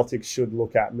the Celtics should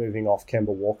look at moving off Kemba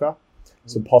Walker.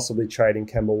 So possibly trading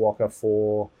Kemba Walker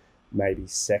for maybe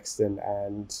Sexton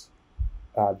and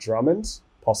Drummond,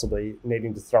 possibly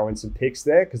needing to throw in some picks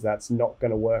there because that's not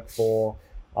going to work for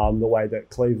the way that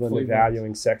Cleveland are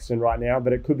valuing Sexton right now.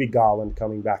 But it could be Garland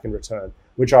coming back in return,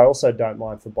 which I also don't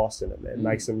mind for Boston. It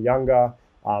makes them younger.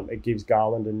 It gives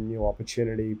Garland a new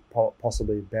opportunity,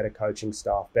 possibly better coaching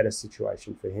staff, better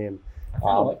situation for him,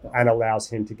 and allows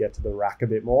him to get to the rack a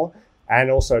bit more. And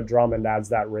also Drummond adds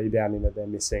that rebounding that they're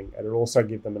missing. It'll also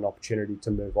give them an opportunity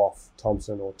to move off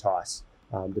Thompson or Tice,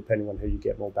 depending on who you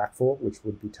get more back for, which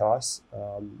would be Tice.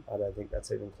 I don't think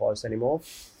that's even close anymore.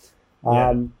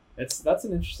 That's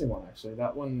an interesting one, actually.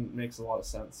 That one makes a lot of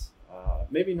sense.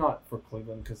 Maybe not for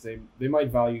Cleveland because they might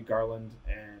value Garland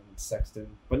and Sexton.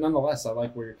 But nonetheless, I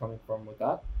like where you're coming from with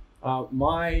that.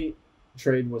 My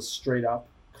trade was straight up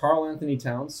Karl Anthony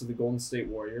Towns to the Golden State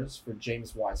Warriors for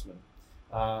James Wiseman.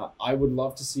 I would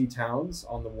love to see Towns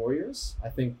on the Warriors. I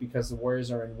think because the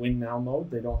Warriors are in win now mode,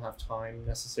 they don't have time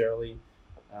necessarily.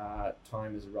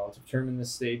 Time is a relative term in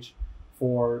this stage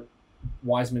for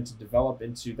Wiseman to develop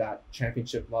into that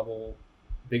championship level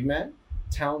big man.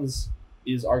 Towns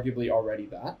is arguably already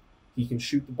that. He can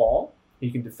shoot the ball.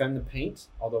 He can defend the paint,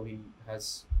 although he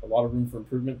has a lot of room for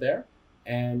improvement there.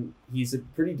 And he's a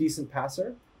pretty decent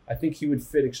passer. I think he would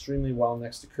fit extremely well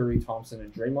next to Curry, Thompson,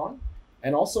 and Draymond.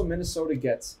 And also Minnesota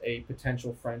gets a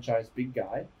potential franchise big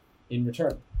guy in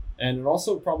return. And it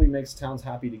also probably makes Towns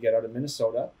happy to get out of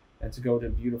Minnesota and to go to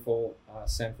beautiful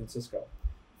San Francisco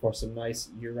for some nice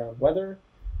year-round weather.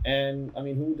 And,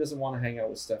 who doesn't want to hang out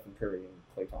with Stephen Curry and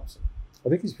Klay Thompson? I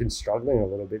think he's been struggling a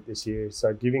little bit this year.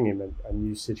 So giving him a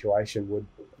new situation would,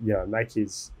 make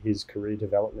his career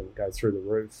development go through the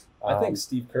roof. I think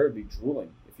Steve Kerr would be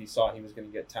drooling if he saw he was going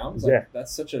to get Towns.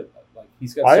 That's such a...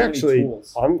 he's got many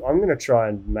tools. I'm going to try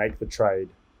and make the trade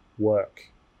work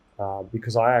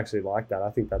because I actually like that. I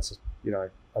think that's,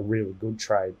 a really good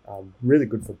trade. Really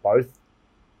good for both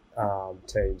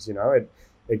teams. It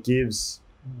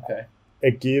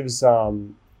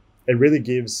really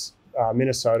gives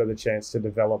Minnesota the chance to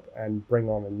develop and bring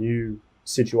on a new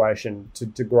situation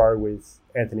to grow with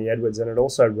Anthony Edwards, and it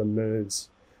also removes,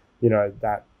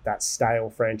 that stale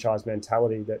franchise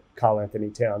mentality that Karl Anthony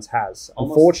Towns has.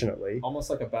 Unfortunately, almost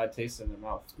like a bad taste in their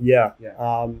mouth. Yeah.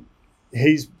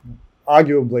 He's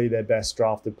arguably their best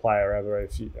drafted player ever.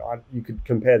 If you could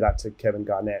compare that to Kevin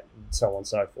Garnett and so on and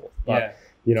so forth. But,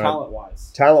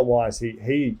 talent-wise,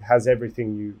 he has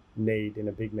everything you need in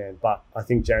a big man. But I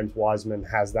think James Wiseman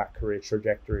has that career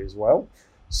trajectory as well.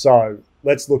 So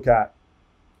let's look at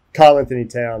Karl Anthony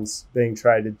Towns being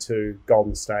traded to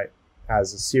Golden State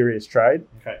as a serious trade.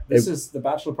 Okay, the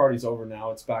bachelor party's over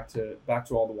now. It's back to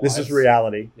all the wives. This is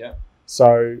reality. Yeah.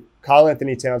 So Karl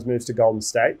Anthony Towns moves to Golden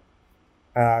State.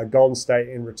 Golden State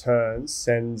in return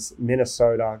sends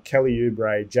Minnesota Kelly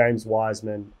Oubre, James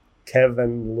Wiseman,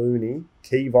 Kevon Looney,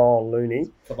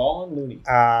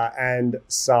 and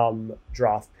some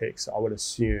draft picks, I would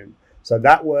assume. So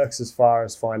that works as far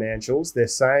as financials. They're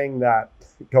saying that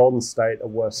Golden State are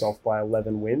worse off by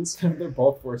 11 wins. They're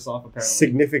both worse off, apparently.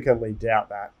 Significantly doubt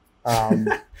that.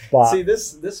 But see,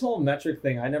 this whole metric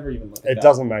thing, I never even looked at that. It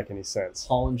doesn't make any sense.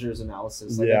 Hollinger's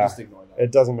analysis, I just ignore that.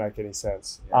 It doesn't make any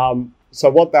sense. Yeah. So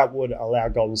what that would allow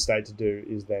Golden State to do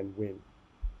is then win.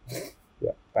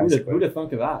 Yeah, basically. Who'd have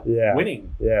thunk of that? Yeah.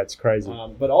 Winning. Yeah, it's crazy.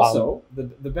 But also,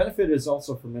 the benefit is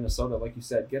also for Minnesota, like you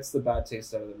said, gets the bad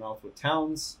taste out of their mouth with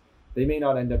Towns. They may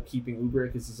not end up keeping Oubre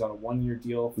because he's on a 1-year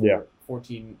deal for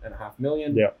 $14.5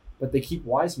 million. Yeah. But they keep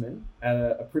Wiseman at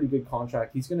a pretty good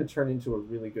contract. He's going to turn into a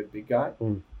really good big guy.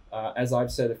 As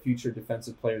I've said, a future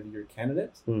Defensive Player of the Year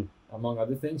candidate. Among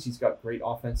other things, he's got great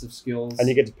offensive skills. And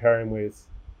you get to pair him with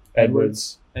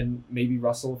Edwards. And maybe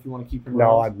Russell if you want to keep him around.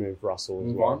 No, I'd move Russell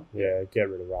as well. On? Yeah, get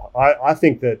rid of Russell. I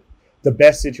think that the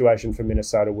best situation for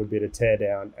Minnesota would be to tear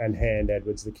down and hand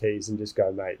Edwards the keys and just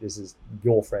go, mate, this is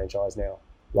your franchise now.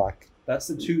 That's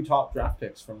the 2 top draft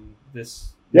picks from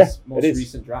this this Yeah, most it is.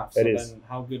 recent draft. So It is. then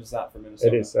how good is that for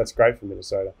Minnesota? It is. That's great for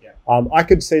Minnesota. Yeah. I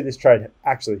could see this trade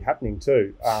actually happening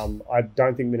too. I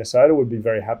don't think Minnesota would be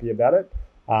very happy about it.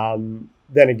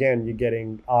 Then again, you're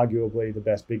getting arguably the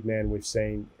best big man we've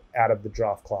seen out of the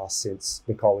draft class since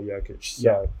Nikola Jokic.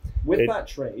 So with that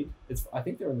trade, I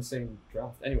think they're in the same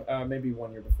draft. Anyway, maybe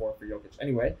 1 year before for Jokic.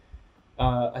 Anyway,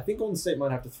 I think Golden State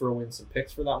might have to throw in some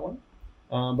picks for that one.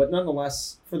 But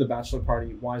nonetheless, for the bachelor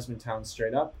party, Wiseman Towns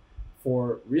straight up.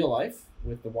 For real life,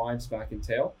 with the wives back in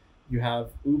tail, you have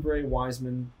Oubre,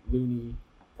 Wiseman, Looney,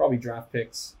 probably draft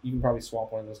picks. You can probably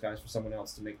swap one of those guys for someone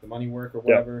else to make the money work or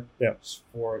whatever. Yeah.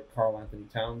 For Karl Anthony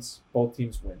Towns, both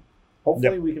teams win.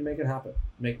 Hopefully we can make it happen.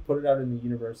 Put it out in the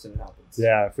universe and it happens.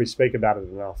 Yeah, if we speak about it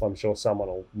enough, I'm sure someone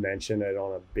will mention it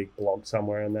on a big blog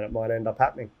somewhere, and then it might end up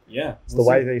happening. Yeah. It's the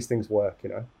way these things work, you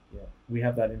know. Yeah, we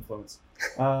have that influence.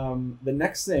 The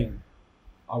next thing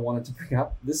I wanted to bring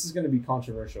up, this is going to be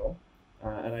controversial,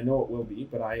 and I know it will be,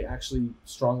 but I actually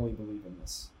strongly believe in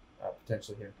this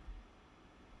potentially here.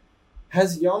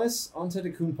 Has Giannis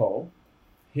Antetokounmpo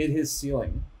hit his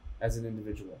ceiling as an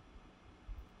individual?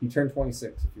 He turned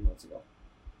 26 a few months ago.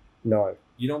 No.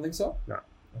 You don't think so? No.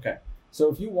 Okay.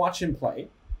 So if you watch him play,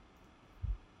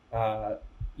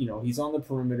 he's on the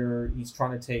perimeter. He's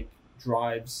trying to take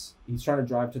drives. He's trying to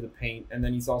drive to the paint, and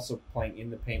then he's also playing in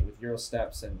the paint with Euro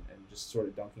steps and just sort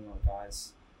of dunking on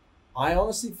guys. I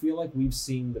honestly feel like we've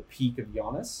seen the peak of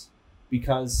Giannis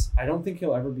because I don't think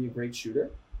he'll ever be a great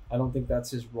shooter. I don't think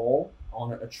that's his role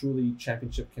on a truly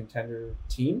championship contender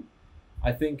team.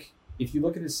 I think if you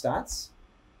look at his stats,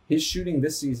 his shooting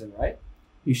this season, right?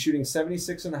 He's shooting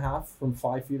 76.5 from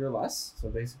 5 feet or less. So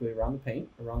basically around the paint,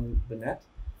 around the net.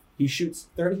 He shoots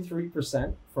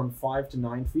 33% from 5 to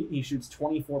 9 feet. He shoots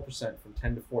 24% from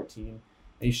 10 to 14. And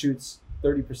he shoots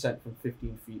 30% from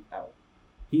 15 feet out.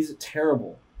 He's a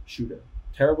terrible shooter,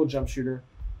 terrible jump shooter.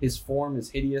 His form is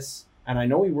hideous. And I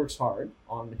know he works hard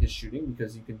on his shooting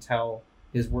because you can tell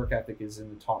his work ethic is in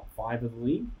the top 5 of the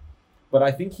league. But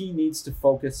I think he needs to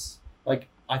focus.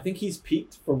 I think he's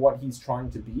peaked for what he's trying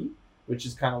to be, which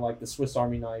is kind of like the Swiss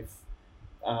Army knife,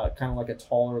 kind of like a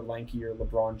taller, lankier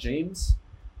LeBron James.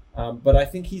 But I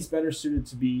think he's better suited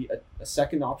to be a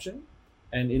second option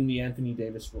and in the Anthony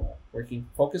Davis role, where he can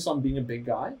focus on being a big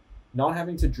guy, not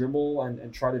having to dribble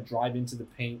and try to drive into the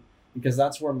paint, because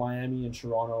that's where Miami and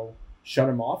Toronto shut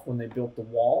him off when they built the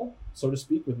wall, so to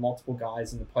speak, with multiple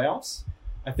guys in the playoffs.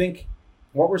 I think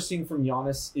what we're seeing from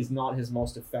Giannis is not his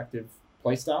most effective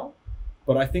play style,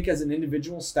 but I think as an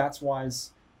individual,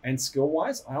 stats-wise and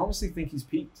skill-wise, I honestly think he's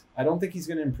peaked. I don't think he's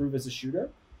going to improve as a shooter,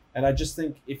 and I just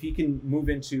think if he can move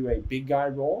into a big guy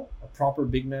role, a proper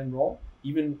big man role,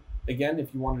 even, again,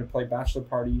 if you wanted to play bachelor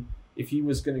party, if he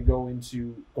was going to go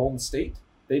into Golden State,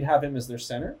 they'd have him as their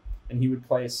center, and he would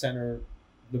play center,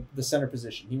 the center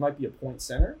position. He might be a point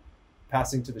center,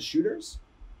 passing to the shooters,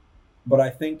 but I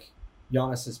think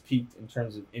Giannis has peaked in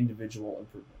terms of individual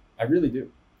improvement. I really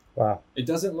do. Wow. It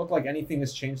doesn't look like anything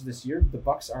has changed this year. The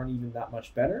Bucks aren't even that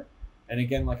much better. And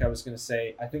again, like I was going to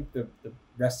say, I think the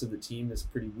rest of the team is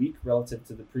pretty weak relative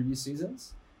to the previous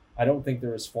seasons. I don't think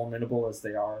they're as formidable as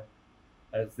they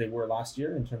were last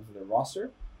year in terms of their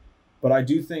roster. But I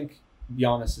do think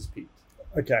Giannis has peaked.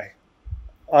 Okay.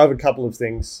 I have a couple of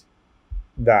things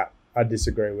that I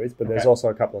disagree with, but there's also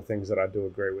a couple of things that I do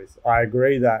agree with. I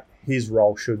agree that his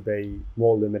role should be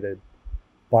more limited,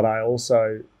 but I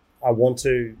want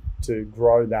to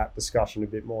grow that discussion a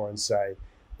bit more and say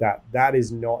that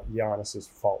is not Giannis's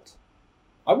fault.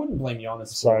 I wouldn't blame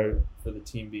Giannis for the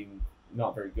team being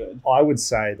not very good. I would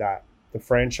say that the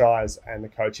franchise and the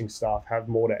coaching staff have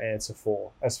more to answer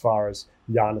for as far as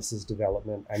Giannis's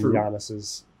development and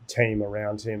Giannis's team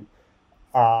around him.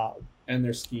 And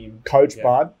their scheme. Coach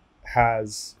Bud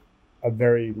has a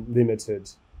very limited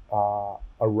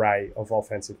array of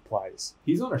offensive plays.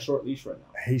 He's on a short leash right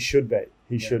now. He should be.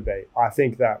 He should be. I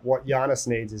think that what Giannis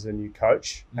needs is a new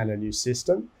coach and a new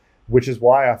system, which is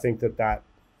why I think that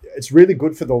it's really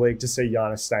good for the league to see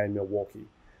Giannis stay in Milwaukee,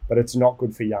 but it's not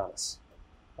good for Giannis.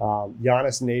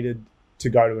 Giannis needed to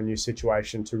go to a new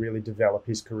situation to really develop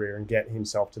his career and get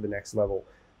himself to the next level.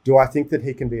 Do I think that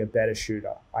he can be a better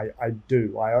shooter? I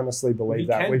do. I honestly believe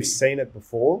that. We've seen it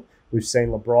before. We've seen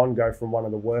LeBron go from one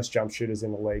of the worst jump shooters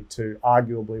in the league to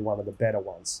arguably one of the better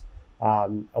ones. I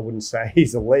wouldn't say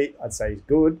he's elite. I'd say he's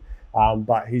good,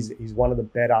 but he's one of the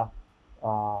better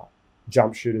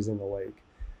jump shooters in the league.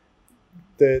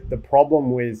 The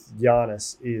problem with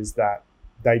Giannis is that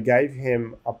they gave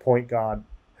him a point guard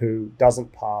who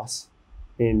doesn't pass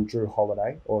in Drew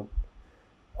Holiday, or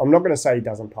I'm not going to say he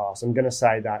doesn't pass. I'm going to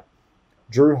say that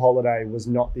Drew Holiday was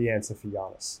not the answer for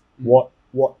Giannis. What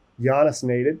Giannis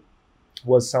needed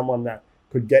was someone that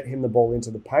could get him the ball into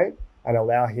the paint and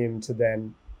allow him to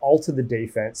then alter the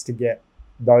defense to get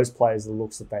those players the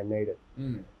looks that they needed.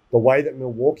 The way that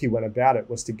Milwaukee went about it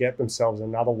was to get themselves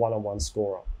another one-on-one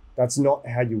scorer. That's not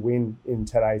how you win in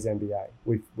today's NBA.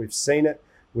 We've seen it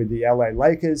with the LA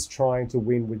Lakers trying to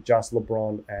win with just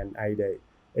LeBron and AD.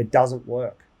 It doesn't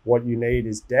work. What you need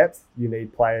is depth. You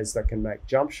need players that can make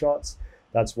jump shots.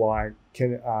 That's why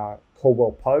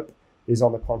Caldwell Pope is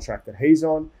on the contract that he's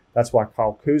on. That's why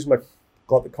Kyle Kuzma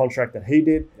got the contract that he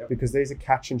did, because these are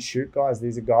catch and shoot guys.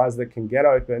 These are guys that can get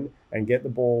open and get the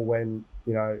ball when,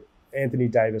 Anthony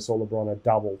Davis or LeBron are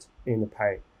doubled in the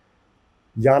paint.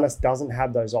 Giannis doesn't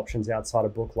have those options outside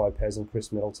of Brook Lopez and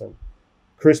Chris Middleton.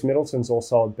 Chris Middleton's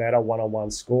also a better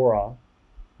one-on-one scorer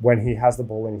when he has the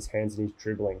ball in his hands and he's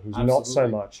dribbling. He's not so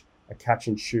much a catch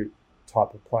and shoot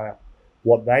type of player.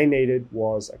 What they needed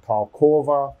was a Kyle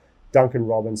Korver, Duncan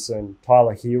Robinson,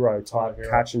 Tyler Hero type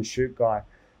catch and shoot guy.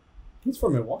 He's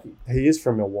from Milwaukee. He is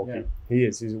from Milwaukee. Yeah. He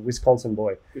is. He's a Wisconsin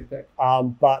boy. Good pick.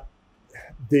 But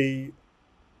the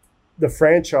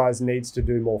franchise needs to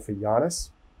do more for Giannis.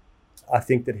 I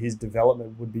think that his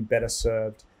development would be better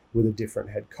served with a different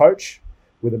head coach,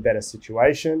 with a better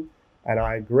situation. And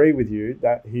I agree with you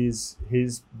that his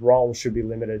role should be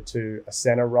limited to a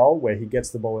center role where he gets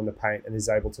the ball in the paint and is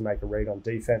able to make a read on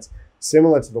defense,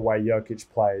 similar to the way Jokic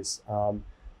plays.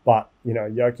 But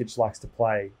Jokic likes to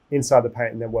play inside the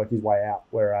paint and then work his way out,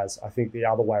 whereas I think the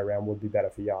other way around would be better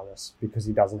for Giannis because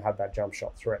he doesn't have that jump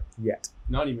shot threat yet.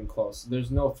 Not even close. There's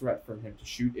no threat from him to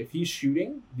shoot. If he's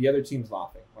shooting, the other team's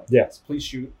laughing. Yes, please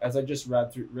shoot. As I just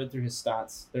read through his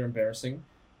stats, they're embarrassing.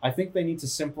 I think they need to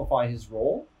simplify his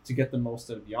role to get the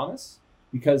most out of Giannis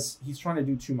because he's trying to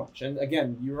do too much. And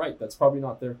again, you're right. That's probably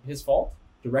not his fault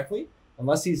directly,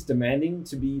 unless he's demanding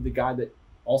to be the guy that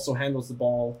also handles the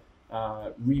ball,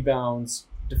 rebounds,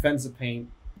 defends the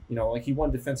paint. He won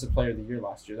Defensive Player of the Year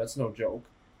last year. That's no joke.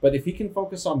 But if he can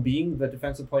focus on being the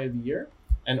Defensive Player of the Year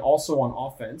and also on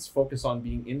offense, focus on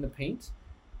being in the paint,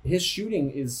 his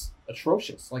shooting is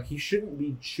atrocious. He shouldn't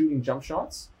be shooting jump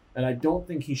shots. And I don't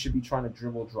think he should be trying to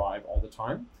dribble drive all the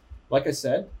time. Like I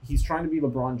said, he's trying to be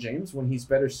LeBron James when he's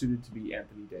better suited to be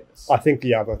Anthony Davis. I think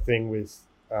the other thing with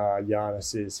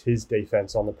Giannis is his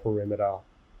defense on the perimeter.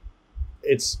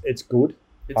 It's good,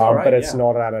 all right, but it's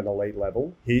not at an elite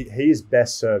level. He is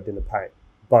best served in the paint,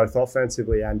 both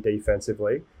offensively and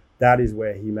defensively. That is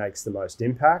where he makes the most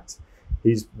impact.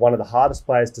 He's one of the hardest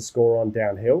players to score on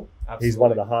downhill. Absolutely. He's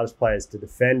one of the hardest players to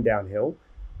defend downhill.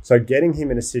 So getting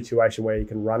him in a situation where he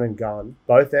can run and gun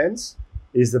both ends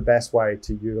is the best way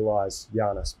to utilize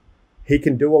Giannis. He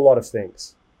can do a lot of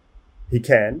things. He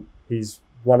can. He's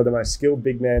one of the most skilled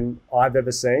big men I've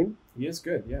ever seen. He is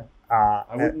good, yeah.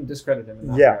 I wouldn't discredit him in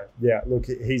that regard. Yeah. Look,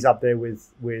 he's up there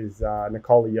with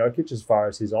Nikola Jokic as far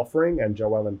as his offering and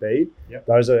Joel Embiid. Yep.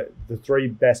 Those are the three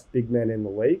best big men in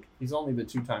the league. He's only the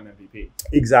two-time MVP.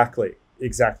 Exactly.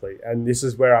 And this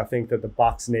is where I think that the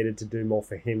Bucks needed to do more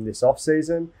for him this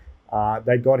offseason.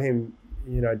 They got him,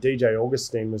 DJ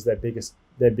Augustine was their biggest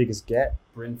get.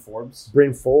 Bryn Forbes. It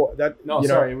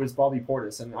was Bobby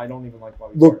Portis, and I don't even like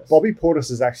Bobby Portis. Look, Bobby Portis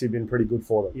has actually been pretty good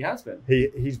for them. He has been.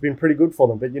 He's been pretty good for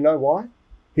them, but you know why?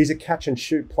 He's a catch and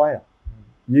shoot player.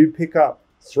 You pick up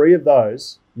three of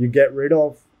those, you get rid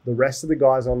of the rest of the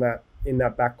guys in that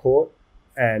backcourt,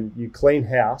 and you clean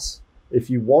house. If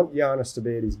you want Giannis to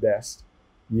be at his best,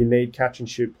 you need catch and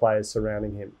shoot players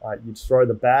surrounding him. You'd throw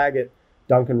the bag at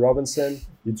Duncan Robinson.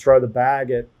 You'd throw the bag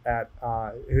at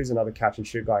who's another catch and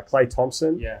shoot guy? Klay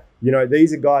Thompson. Yeah.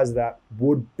 These are guys that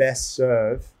would best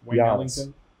serve Wayne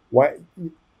Giannis.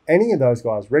 Any of those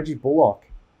guys, Reggie Bullock.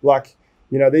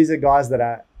 These are guys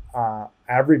that are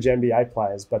average NBA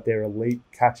players, but they're elite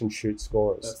catch and shoot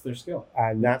scorers. That's their skill.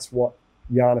 And that's what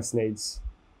Giannis needs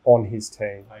on his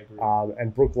team. I agree.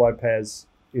 And Brook Lopez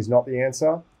is not the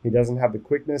answer. He doesn't have the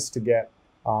quickness to get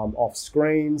off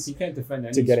screens. He can't defend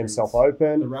any to get screens. himself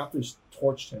open. The Raptors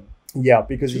torched him. Yeah,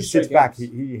 because he sits back.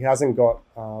 He hasn't got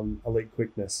elite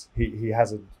quickness. He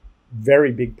has a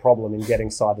very big problem in getting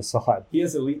side to side. He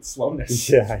has elite slowness.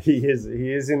 Yeah, he is.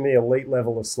 He is in the elite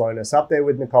level of slowness, up there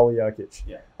with Nikola Jokic.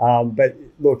 Yeah. But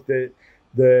look,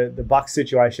 the Bucks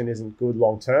situation isn't good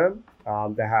long term.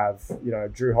 They have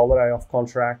Drew Holiday off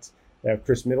contract. They have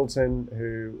Chris Middleton,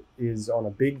 who is on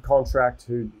a big contract.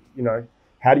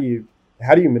 How do you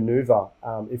maneuver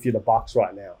if you're the Bucks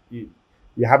right now?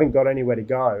 You haven't got anywhere to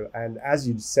go, and as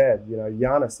you said,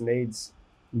 Giannis needs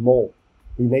more.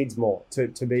 He needs more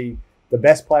to be the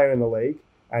best player in the league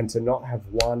and to not have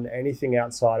won anything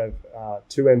outside of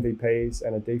 2 MVPs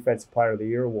and a Defensive Player of the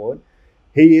Year award.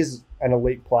 He is an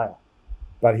elite player.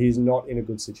 but he's not in a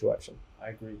good situation. I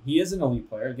agree. He is an elite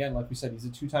player. Again, like we said, he's a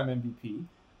 2-time MVP.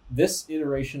 This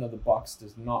iteration of the Bucks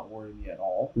does not worry me at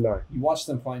all. No. You watch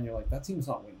them play and you're like, that team's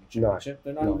not winning a championship.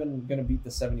 They're not even going to beat the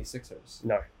 76ers.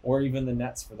 No. Or even the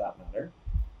Nets for that matter.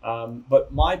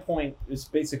 But my point is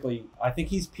basically, I think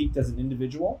he's peaked as an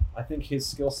individual. I think his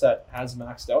skill set has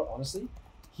maxed out, honestly.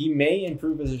 He may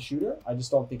improve as a shooter. I just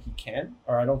don't think he can.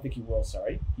 Or I don't think he will,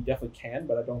 sorry. He definitely can,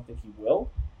 but I don't think he will.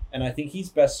 And I think he's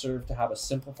best served to have a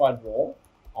simplified role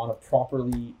on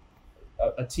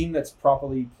a team that's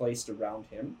properly placed around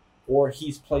him, or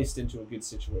he's placed into a good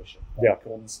situation. Like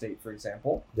Golden State, for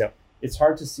example. Yeah. It's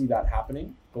hard to see that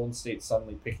happening. Golden State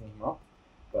suddenly picking him up,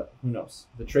 but who knows?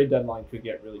 The trade deadline could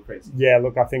get really crazy. Yeah,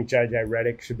 look, I think JJ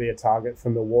Redick should be a target for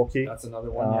Milwaukee. That's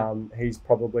another one. He's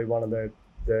probably one of the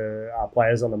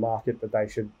players on the market that they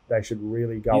should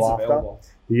really go after. Available.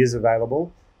 He is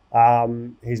available.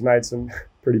 He's made some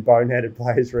pretty boneheaded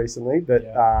plays recently,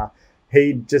 but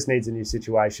he just needs a new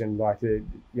situation. Like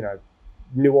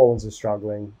New Orleans is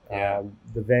struggling. Yeah.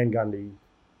 The Van Gundy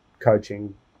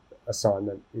coaching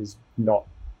assignment is not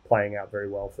playing out very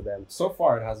well for them. So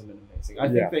far, it hasn't been amazing. I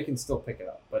think they can still pick it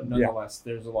up, but nonetheless,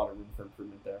 there's a lot of room for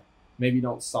improvement there. Maybe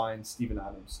don't sign Steven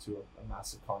Adams to a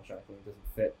massive contract when it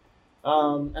doesn't fit.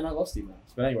 And I love Steven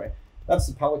Adams, but anyway, that's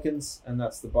the Pelicans and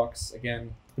that's the Bucks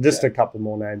again. Just a couple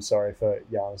more names, sorry, for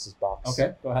Giannis's Bucks.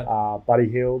 Okay, go ahead. Buddy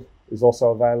Hield is also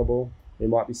available. He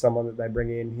might be someone that they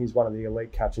bring in. He's one of the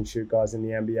elite catch and shoot guys in the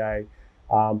NBA.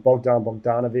 Bogdan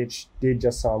Bogdanovic did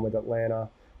just sign with Atlanta,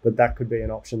 but that could be an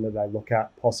option that they look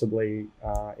at possibly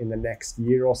in the next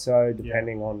year or so,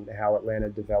 depending on how Atlanta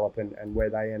develop and where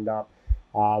they end up.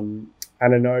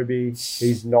 Anunoby,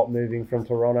 he's not moving from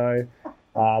Toronto.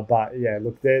 But yeah,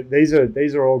 look, these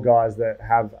are all guys that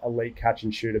have elite catch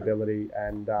and shoot ability,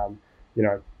 and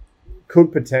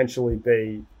could potentially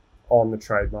be on the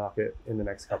trade market in the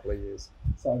next couple of years.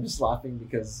 So I'm just laughing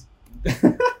because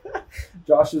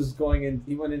Josh is going in.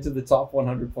 He went into the top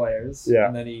 100 players,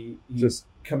 and then he just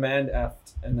command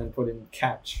F'd and then put in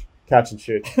catch and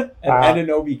shoot. And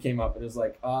Anunoby came up and was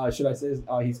like, should I say this?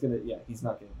 He's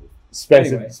not going to move.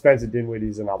 Spencer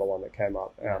Dinwiddie's another one that came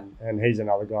up, and he's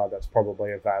another guy that's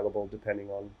probably available depending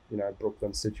on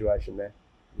Brooklyn's situation there.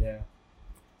 Yeah.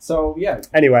 So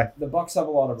Anyway, the Bucks have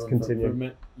a lot of room for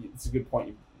improvement. It's a good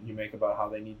point you make about how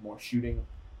they need more shooting.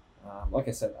 Like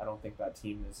I said, I don't think that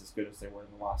team is as good as they were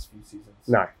in the last few seasons.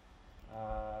 No.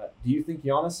 Do you think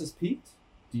Giannis has peaked?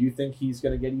 Do you think he's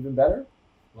going to get even better?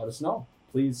 Let us know.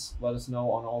 Please let us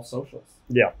know on all socials.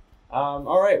 Yeah.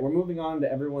 All right, we're moving on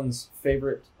to everyone's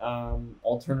favorite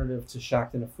alternative to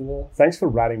Shaqtin' a Fool. Thanks for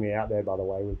ratting me out there, by the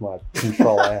way, with my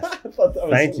control F. I thought that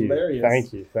was hilarious.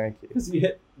 Thank you. Because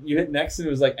you hit next and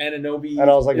it was like Anunoby. And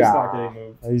I was like, not getting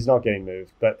moved. He's not getting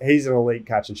moved, but he's an elite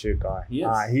catch and shoot guy. He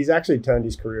is. He's actually turned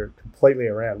his career completely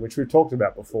around, which we've talked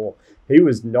about before. He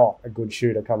was not a good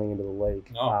shooter coming into the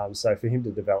league. No. So for him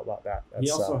to develop like that,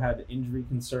 he also had injury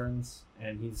concerns,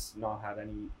 and he's not had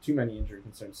too many injury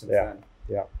concerns since then.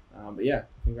 Yeah. But yeah,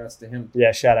 congrats to him.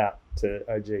 Yeah, shout out to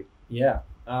OG. Yeah.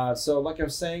 So like I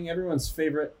was saying, everyone's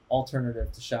favorite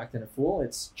alternative to Shaqtin' a Fool,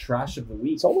 it's Trash of the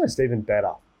Week. It's almost even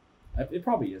better. It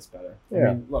probably is better. Yeah.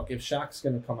 I mean, look, if Shaq's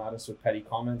going to come at us with petty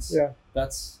comments,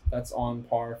 that's on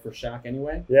par for Shaq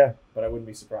anyway. Yeah. But I wouldn't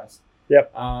be surprised.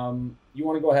 Yep. You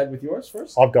want to go ahead with yours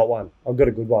first? I've got one. I've got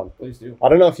a good one. Please do. I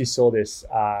don't know if you saw this.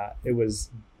 It was...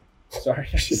 Sorry.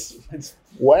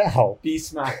 Wow.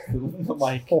 B-smack the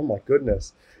mic. Oh, my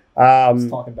goodness. It's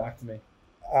talking back to me.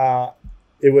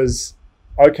 It was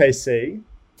OKC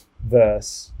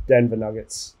versus Denver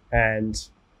Nuggets, and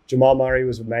Jamal Murray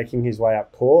was making his way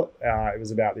up court. It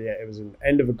was an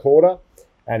end of a quarter,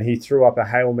 and he threw up a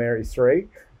Hail Mary 3.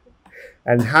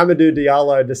 And Hamidou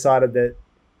Diallo decided that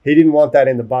he didn't want that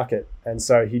in the bucket, and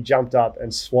so he jumped up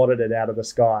and swatted it out of the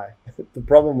sky. The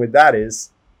problem with that is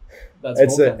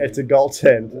it's a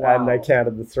goaltend, and they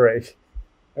counted the 3. It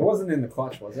wasn't in the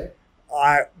clutch, was it?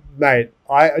 I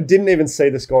didn't even see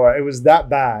the score. It was that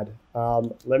bad.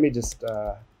 Let me just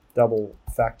double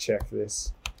fact check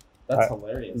this. That's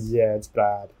hilarious. Yeah, it's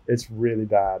bad. It's really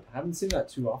bad. I haven't seen that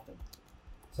too often.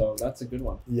 So that's a good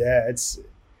one. Yeah,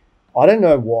 I don't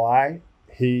know why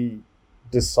he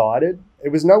decided. It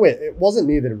was nowhere. It wasn't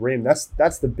near the rim. That's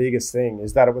the biggest thing,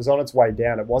 is that it was on its way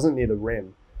down. It wasn't near the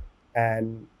rim.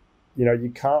 And,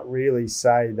 you can't really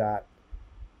say that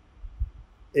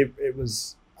it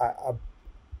was a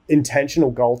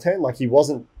intentional goaltend. Like he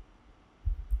wasn't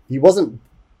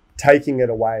taking it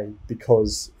away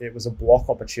because it was a block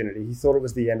opportunity. He thought it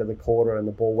was the end of the quarter and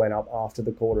the ball went up after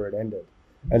the quarter had ended.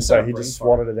 And so he just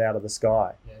swatted it out of the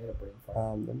sky. Yeah, he had a brain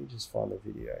fart. Let me just find the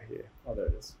video here. Oh, there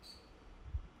it is.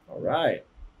 All right.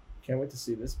 Can't wait to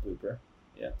see this blooper.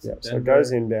 Yeah. So it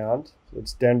goes inbound. So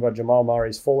it's Denver. Jamal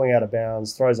Murray's falling out of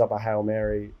bounds, throws up a Hail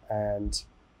Mary, and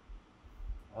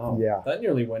that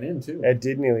nearly went in too. It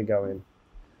did nearly go in.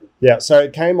 Yeah, so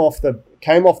it came off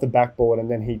the backboard, and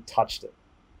then he touched it.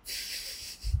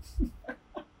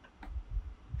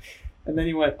 And then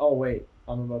he went, "Oh wait,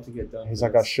 I'm about to get done." He's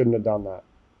like, "I shouldn't have done that."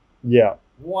 Yeah.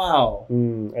 Wow.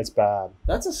 It's bad.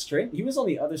 That's a straight. He was on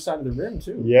the other side of the rim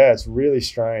too. Yeah, it's really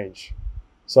strange.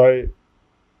 So,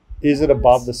 is it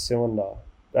above the cylinder?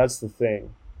 That's the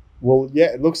thing. Well, yeah,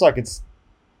 it looks like it's.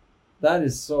 That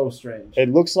is so strange. It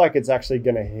looks like it's actually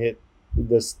going to hit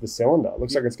the cylinder. It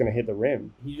looks like it's going to hit the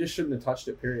rim. He just shouldn't have touched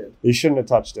it. Period. He shouldn't have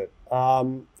touched it.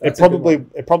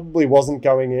 It probably wasn't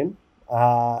going in,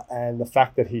 and the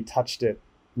fact that he touched it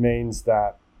means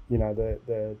that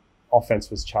the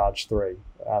offense was charged 3.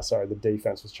 The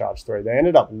defense was charged 3. They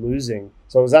ended up losing.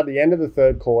 So it was at the end of the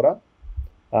third quarter,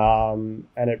 and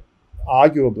it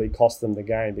arguably cost them the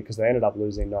game because they ended up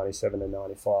losing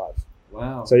 97-95.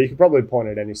 Wow. So you could probably point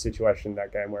at any situation in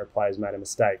that game where a player's made a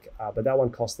mistake, but that one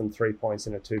cost them 3 points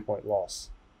in a 2-point loss.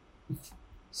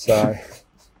 So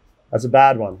that's a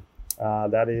bad one.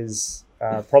 That is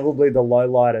probably the low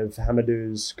light of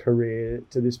Hamadou's career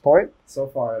to this point. So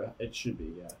far, it should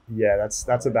be, yeah. Yeah,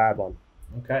 that's a bad one.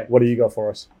 Okay. What do you got for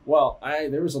us? Well,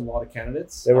 there was a lot of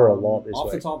candidates. There were a lot this off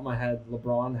week. the top of my head,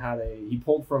 LeBron he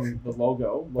pulled from the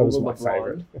logo That was my LeBron,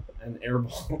 favorite. and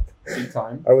airball big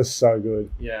time. That was so good.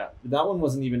 Yeah, that one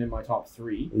wasn't even in my top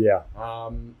 3. Yeah.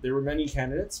 There were many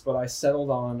candidates, but I settled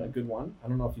on a good one. I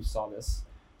don't know if you saw this.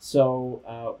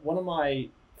 So one of my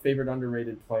favorite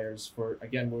underrated players we're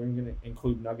going to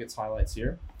include Nuggets highlights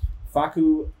here.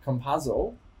 Facu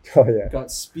Campazzo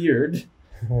got speared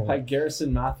by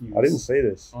Garrison Matthews. I didn't see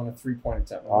this. On a 3-point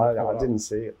attempt. I didn't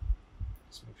see it.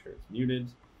 Just make sure it's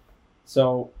muted.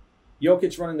 So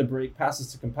Jokic running the break,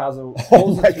 passes to Campazzo.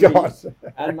 Oh my God.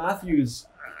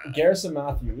 And Garrison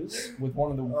Matthews with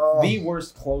one of the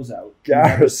worst closeout you've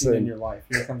ever seen in your life.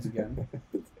 Here it comes again.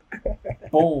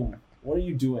 Boom. What are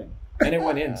you doing? And it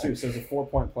went in too, so it was a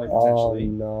 4-point play potentially.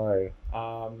 Oh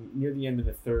no. Near the end of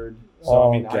the third.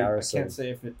 So I Garrison. can't say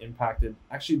if it impacted.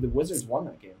 Actually, the Wizards won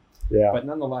that game. Yeah. But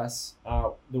nonetheless,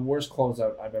 the worst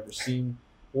closeout I've ever seen.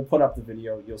 We'll put up the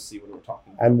video. You'll see what we're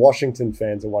talking about. And Washington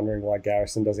fans are wondering why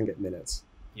Garrison doesn't get minutes.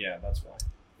 Yeah, that's why.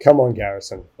 Come on,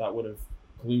 Garrison. That would have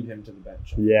glued him to the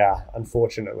bench. Yeah,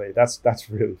 unfortunately. That's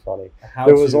really funny.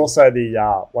 There was also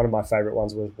the one of my favorite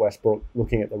ones was Westbrook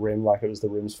looking at the rim like it was the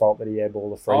rim's fault that he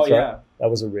airballed the free throw. Yeah. That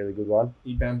was a really good one.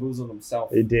 He bamboozled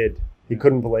himself. He did. He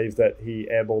couldn't believe that he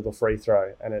airballed the free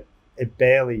throw and it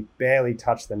barely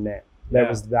touched the net. That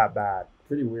was that bad.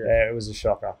 Pretty weird. Yeah, it was a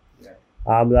shocker. Yeah.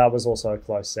 That was also a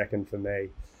close second for me.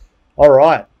 All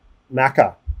right,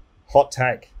 Macca, hot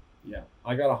take. Yeah,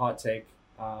 I got a hot take.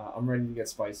 I'm ready to get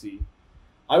spicy.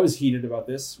 I was heated about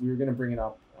this. We were going to bring it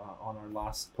up on our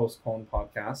last postponed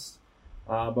podcast.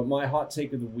 But my hot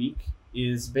take of the week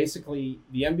is basically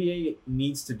the NBA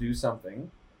needs to do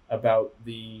something about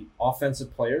the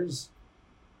offensive players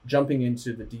jumping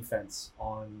into the defense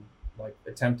on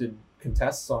attempted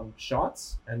contests on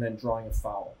shots and then drawing a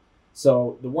foul.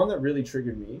 So the one that really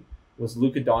triggered me was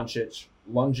Luka Doncic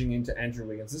lunging into Andrew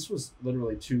Wiggins. This was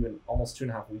literally almost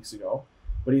 2.5 weeks ago.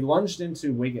 But he lunged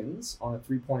into Wiggins on a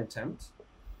 3-point attempt.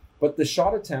 But the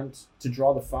shot attempt to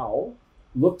draw the foul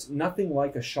looked nothing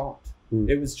like a shot.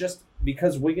 It was just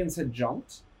because Wiggins had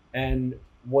jumped and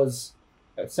was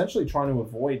essentially trying to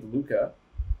avoid Luka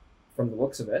from the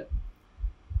looks of it.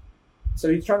 So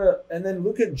he's trying to, and then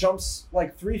Luka jumps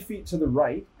 3 feet to the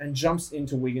right and jumps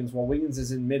into Wiggins while Wiggins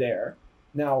is in midair.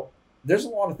 Now, there's a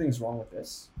lot of things wrong with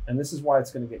this, and this is why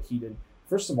it's going to get heated.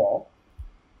 First of all,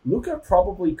 Luka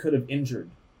probably could have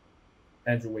injured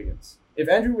Andrew Wiggins. If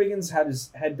Andrew Wiggins had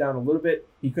his head down a little bit,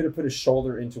 he could have put his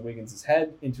shoulder into Wiggins'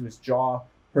 head, into his jaw,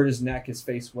 hurt his neck, his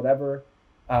face, whatever.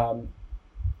 And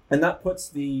that puts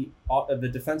the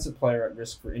defensive player at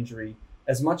risk for injury.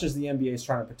 As much as the NBA is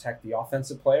trying to protect the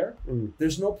offensive player,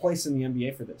 there's no place in the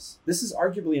NBA for this. This is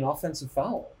arguably an offensive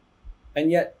foul.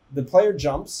 And yet the player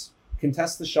jumps,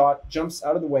 contests the shot, jumps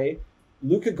out of the way.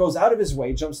 Luka goes out of his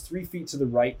way, jumps 3 feet to the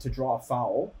right to draw a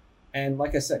foul. And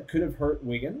like I said, could have hurt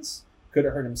Wiggins, could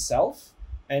have hurt himself.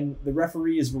 And the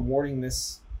referee is rewarding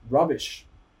this rubbish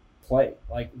play.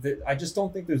 I just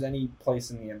don't think there's any place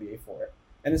in the NBA for it.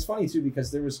 And it's funny too,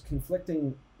 because there was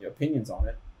conflicting opinions on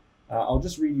it. I'll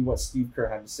just read you what Steve Kerr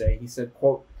had to say. He said,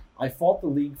 quote, "I fault the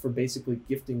league for basically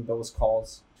gifting those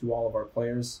calls to all of our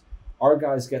players. Our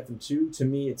guys get them too. To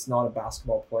me, it's not a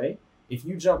basketball play. If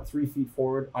you jump 3 feet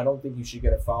forward, I don't think you should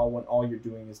get a foul when all you're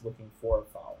doing is looking for a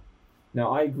foul."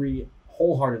 Now, I agree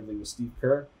wholeheartedly with Steve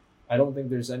Kerr. I don't think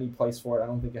there's any place for it. I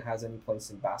don't think it has any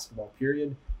place in basketball,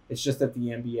 period. It's just that the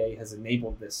NBA has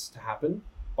enabled this to happen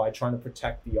by trying to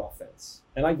protect the offense.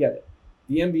 And I get it.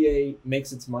 The NBA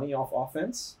makes its money off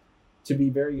offense. To be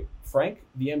very frank,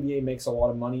 the NBA makes a lot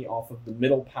of money off of the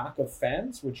middle pack of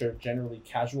fans, which are generally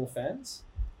casual fans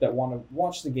that want to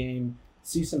watch the game,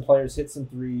 see some players hit some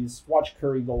threes, watch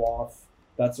Curry go off,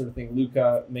 that sort of thing,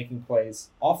 Luka making plays.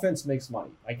 Offense makes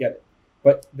money. I get it.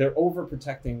 But they're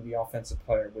overprotecting the offensive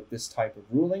player with this type of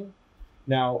ruling.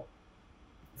 Now,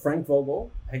 Frank Vogel,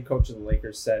 head coach of the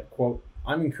Lakers, said, quote,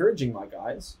 "I'm encouraging my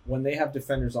guys when they have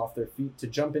defenders off their feet to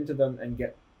jump into them and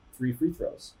get 3 free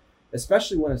throws,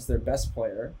 especially when it's their best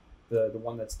player, the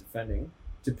one that's defending,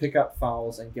 to pick up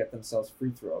fouls and get themselves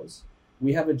free throws.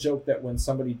 We have a joke that when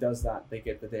somebody does that, they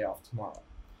get the day off tomorrow."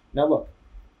 Now, look,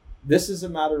 this is a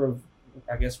matter of,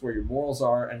 I guess, where your morals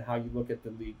are and how you look at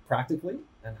the league practically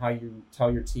and how you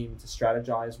tell your team to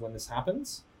strategize when this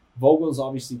happens. Vogel's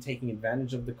obviously taking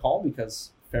advantage of the call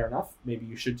because, fair enough, maybe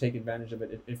you should take advantage of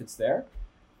it if it's there.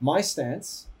 My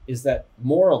stance is that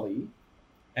morally,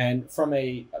 and from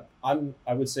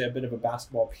I would say a bit of a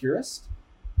basketball purist,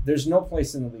 there's no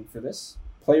place in the league for this.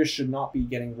 Players should not be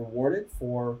getting rewarded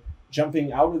for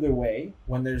jumping out of their way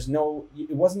when it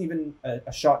wasn't even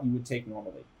a shot you would take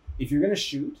normally. If you're going to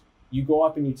shoot, you go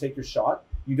up and you take your shot.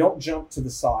 You don't jump to the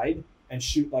side and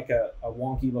shoot like a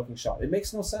wonky looking shot. It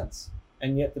makes no sense.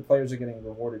 And yet the players are getting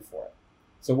rewarded for it.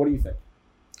 So what do you think?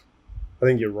 I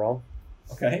think you're wrong.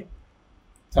 Okay.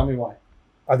 Tell me why.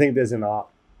 I think there's an art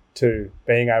to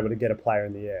being able to get a player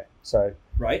in the air. So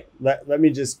right. Let me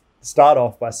just start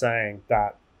off by saying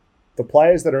that the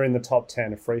players that are in the top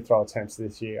 10 of free throw attempts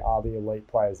this year are the elite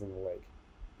players in the league.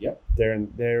 Yep. They're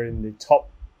in the top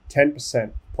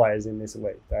 10% players in this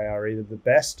league. They are either the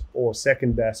best or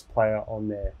second best player on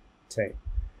their team.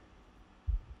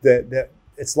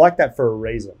 It's like that for a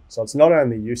reason. So it's not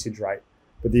only usage rate,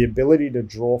 but the ability to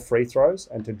draw free throws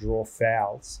and to draw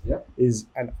fouls is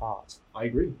an art. I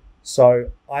agree.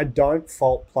 So I don't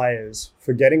fault players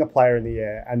for getting a player in the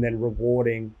air and then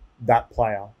rewarding that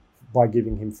player by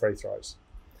giving him free throws.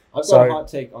 I've got a hot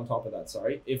take on top of that,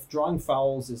 sorry. If drawing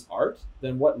fouls is art,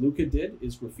 then what Luka did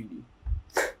is graffiti.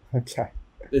 Okay.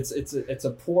 It's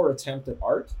a poor attempt at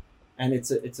art, and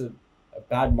it's a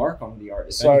bad mark on the art,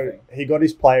 if so anything. He got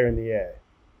his player in the air.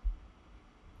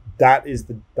 That is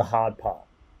the hard part.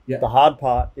 Yeah. The hard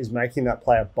part is making that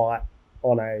player bite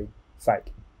on a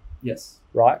fake. Yes.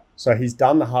 Right? So he's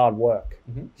done the hard work.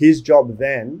 Mm-hmm. His job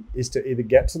then is to either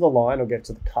get to the line or get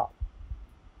to the cup.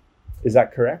 Is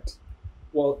that correct?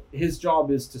 Well, his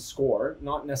job is to score,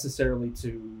 not necessarily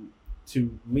to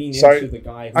lean into the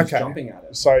guy who's jumping at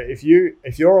him. So if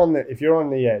you're on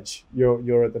the edge,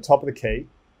 you're at the top of the key,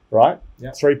 right?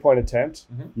 Yeah. 3-point attempt.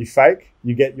 Mm-hmm. You fake,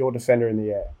 you get your defender in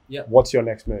the air. Yeah. What's your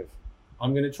next move?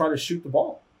 I'm going to try to shoot the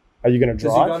ball. Are you going to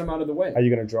drive? Because you got him out of the way. Are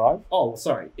you going to drive? Oh,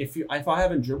 sorry. If I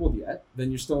haven't dribbled yet, then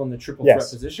you're still in the triple threat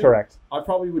position. Correct. I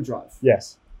probably would drive.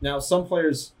 Yes. Now, some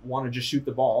players want to just shoot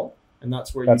the ball, and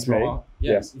that's where That's you draw. me.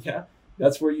 Yes. Yeah.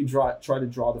 That's where you try to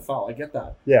draw the foul. I get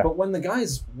that. Yeah. But when the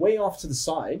guy's way off to the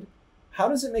side, how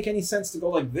does it make any sense to go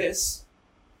like this?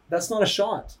 That's not a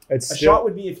shot. Shot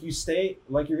would be if you stay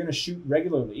like you're going to shoot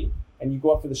regularly and you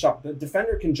go up for the shot. The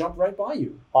defender can jump right by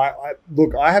you.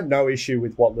 Look, I have no issue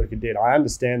with what Luka did. I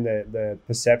understand the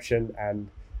perception and,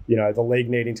 the league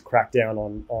needing to crack down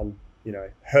on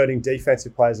hurting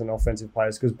defensive players and offensive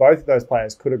players, because both of those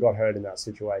players could have got hurt in that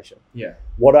situation. Yeah.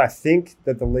 What I think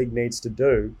that the league needs to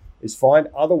do is find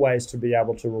other ways to be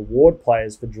able to reward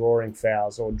players for drawing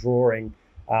fouls or drawing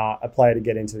a player to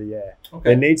get into the air.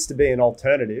 Okay. There needs to be an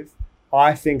alternative.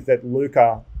 I think that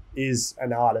Luka is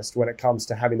an artist when it comes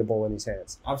to having the ball in his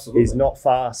hands. Absolutely. He's not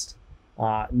fast,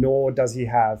 nor does he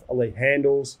have elite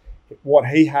handles. What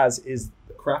he has is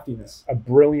craftiness, a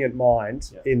brilliant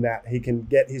mind in that he can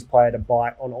get his player to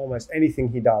bite on almost anything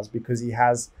he does because he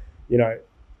has,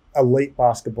 elite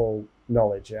basketball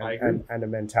knowledge and a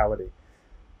mentality.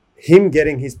 Him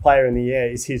getting his player in the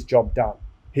air is his job done.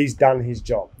 He's done his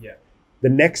job. Yeah. The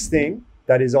next thing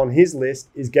that is on his list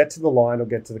is get to the line or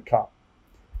get to the cup.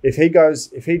 If he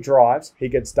drives, he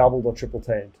gets doubled or triple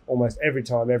teamed almost every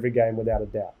time, every game, without a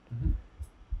doubt. Mm-hmm.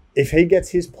 If he gets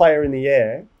his player in the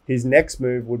air, his next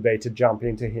move would be to jump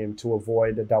into him to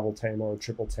avoid a double team or a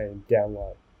triple team down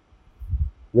low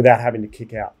without having to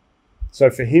kick out. So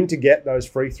for him to get those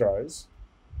free throws,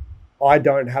 I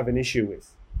don't have an issue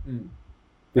with.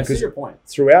 Because I see your point.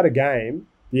 Throughout a game,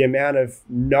 the amount of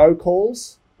no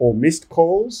calls or missed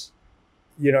calls,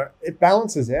 it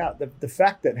balances out. The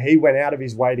fact that he went out of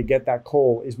his way to get that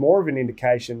call is more of an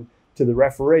indication to the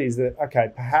referees that, okay,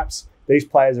 perhaps these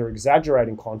players are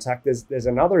exaggerating contact. There's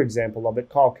another example of it.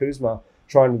 Kyle Kuzma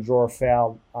trying to draw a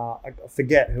foul. I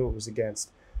forget who it was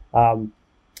against. Might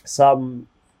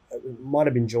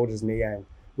have been George's Niang,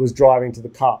 was driving to the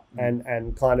cup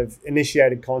and kind of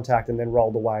initiated contact and then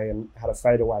rolled away and had a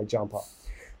fadeaway jumper.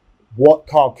 What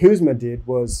Kyle Kuzma did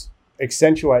was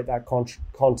accentuate that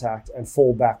contact and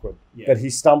fall backward. Yeah. But he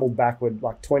stumbled backward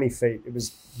like 20 feet. It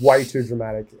was way too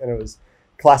dramatic, and it was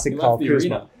classic Kyle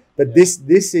Kuzma. But this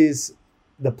is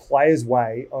the player's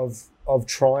way of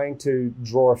trying to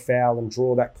draw a foul and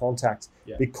draw that contact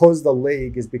because the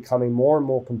league is becoming more and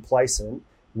more complacent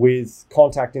with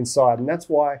contact inside. And that's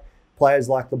why players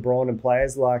like LeBron and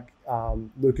players like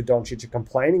Luka Doncic are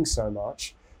complaining so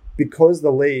much, because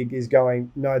the league is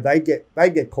going, no, they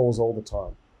get calls all the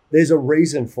time. There's a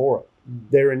reason for it.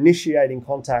 They're initiating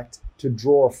contact to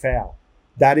draw a foul.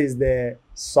 That is their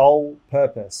sole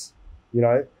purpose. You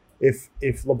know, if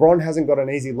LeBron hasn't got an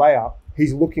easy layup,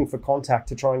 he's looking for contact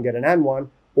to try and get an and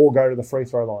one or go to the free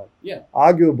throw line. Yeah.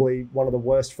 Arguably one of the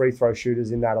worst free throw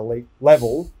shooters in that elite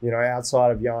level, you know, outside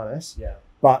of Giannis. Yeah.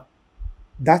 But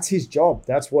that's his job.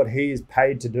 That's what he is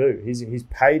paid to do. He's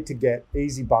paid to get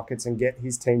easy buckets and get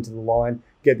his team to the line,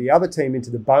 get the other team into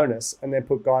the bonus, and then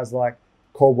put guys like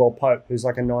Caldwell Pope, who's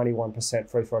like a 91%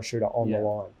 free throw shooter, on the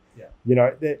line. Yeah. You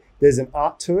know, there's an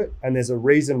art to it, and there's a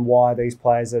reason why these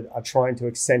players are trying to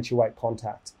accentuate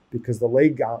contact, because the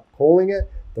league aren't calling it,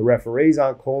 the referees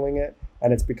aren't calling it,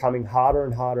 and it's becoming harder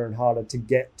and harder and harder to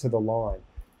get to the line.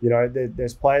 You know,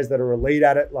 there's players that are elite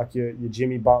at it, like your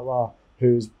Jimmy Butler,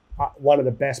 who's one of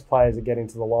the best players at getting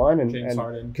to the line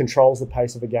and controls the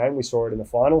pace of the game. We saw it in the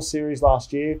final series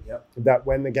last year, that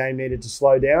when the game needed to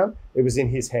slow down, it was in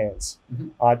his hands.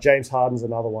 James Harden's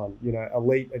another one, you know,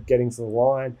 elite at getting to the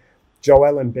line.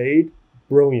 Joel Embiid,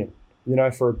 brilliant. You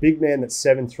know, for a big man that's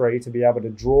 7'3", to be able to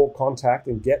draw contact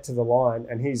and get to the line,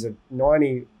 and he's a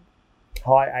 90,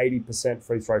 high 80%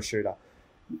 free throw shooter.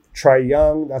 Trae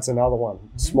Young, that's another one.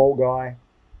 Small guy,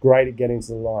 great at getting to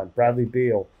the line. Bradley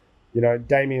Beal, you know,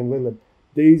 Damian Lillard.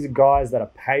 These are guys that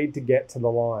are paid to get to the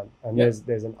line, and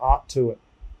there's an art to it.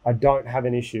 I don't have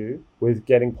an issue with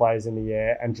getting players in the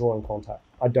air and drawing contact.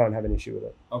 I don't have an issue with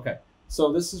it. Okay.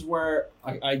 So this is where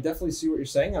I definitely see what you're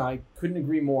saying, and I couldn't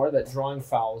agree more that drawing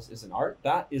fouls is an art.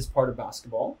 That is part of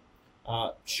basketball.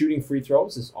 Shooting free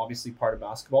throws is obviously part of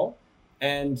basketball.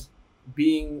 And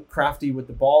being crafty with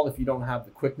the ball, if you don't have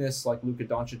the quickness, like Luka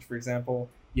Doncic, for example,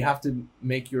 you have to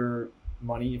make your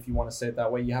money, if you want to say it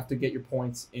that way. You have to get your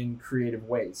points in creative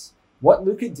ways. What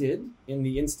Luka did in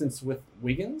the instance with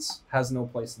Wiggins has no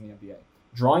place in the NBA.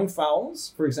 Drawing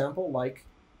fouls, for example, like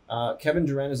Kevin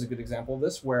Durant is a good example of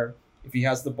this, where if he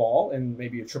has the ball in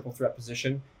maybe a triple threat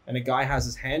position and a guy has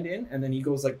his hand in and then he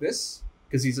goes like this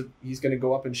because he's going to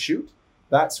go up and shoot,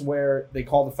 that's where they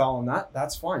call the foul on that.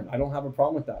 That's fine. I don't have a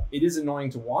problem with that. It is annoying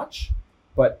to watch,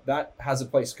 but that has a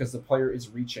place because the player is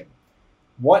reaching.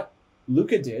 What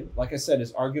Luka did, like I said,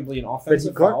 is arguably an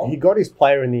offensive foul. He got his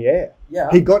player in the air. Yeah.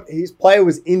 His player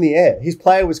was in the air. His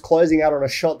player was closing out on a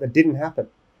shot that didn't happen.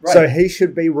 Right. So he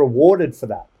should be rewarded for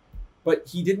that. But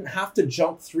he didn't have to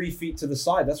jump 3 feet to the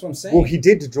side. That's what I'm saying. Well, he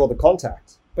did to draw the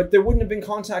contact. But there wouldn't have been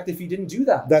contact if he didn't do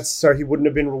that. So he wouldn't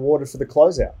have been rewarded for the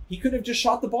closeout. He could have just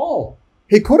shot the ball.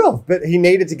 He could have, but he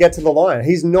needed to get to the line.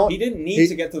 He didn't need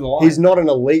to get to the line. He's not an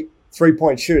elite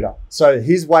three-point shooter. So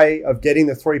his way of getting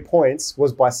the 3 points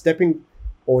was by stepping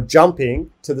or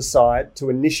jumping to the side to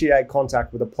initiate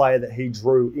contact with a player that he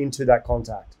drew into that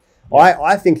contact. Yeah.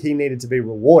 I think he needed to be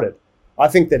rewarded. I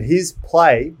think that his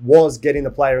play was getting the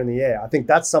player in the air. I think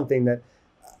that's something that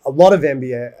a lot of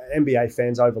NBA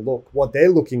fans overlook. What they're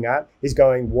looking at is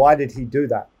going, why did he do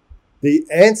that? The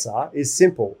answer is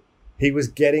simple. He was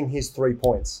getting his 3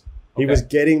 points. He was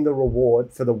getting the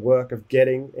reward for the work of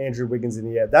getting Andrew Wiggins in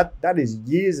the air. That is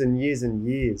years and years and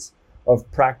years of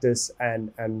practice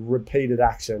and repeated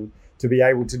action to be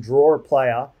able to draw a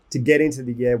player to get into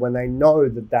the air when they know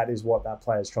that is what that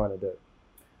player is trying to do.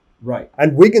 Right.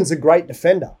 And Wiggins a great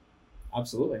defender.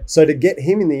 Absolutely. So to get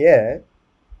him in the air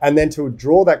and then to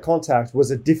draw that contact was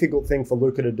a difficult thing for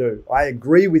Luka to do. I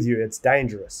agree with you. It's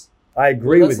dangerous. I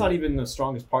agree with you. That's not even the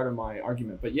strongest part of my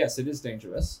argument, but yes, it is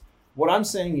dangerous. What I'm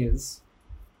saying is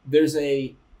there's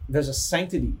a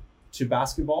sanctity to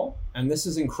basketball, and this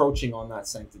is encroaching on that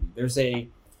sanctity. There's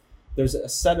a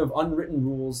set of unwritten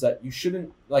rules that you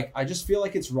shouldn't, like, I just feel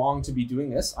like it's wrong to be doing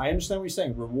this. I understand what you're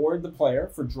saying. Reward the player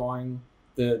for drawing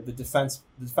the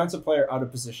defensive player out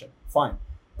of position. Fine.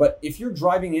 But if you're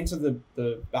driving into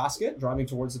the basket, driving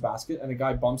towards the basket, and a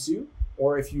guy bumps you,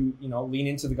 or if you lean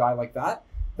into the guy like that,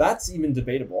 that's even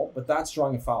debatable, but that's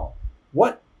drawing a foul.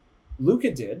 What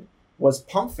Luka did was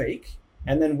pump fake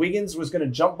and then Wiggins was going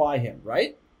to jump by him,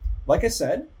 right? Like I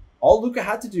said, all Luka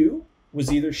had to do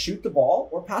was either shoot the ball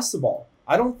or pass the ball.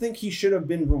 I don't think he should have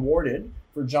been rewarded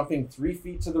for jumping 3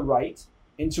 feet to the right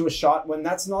into a shot when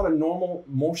that's not a normal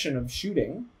motion of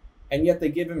shooting, and yet they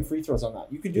give him free throws on that.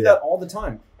 You could do that all the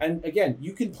time. And again,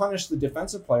 you can punish the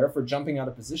defensive player for jumping out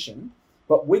of position,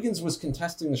 but Wiggins was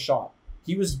contesting the shot.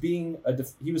 He was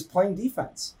he was playing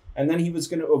defense, and then he was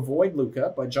going to avoid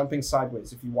Luka by jumping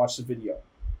sideways if you watch the video.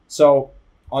 So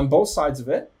on both sides of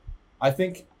it, I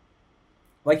think,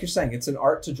 like you're saying, it's an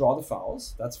art to draw the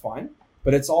fouls. That's fine.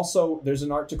 But it's also, there's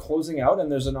an art to closing out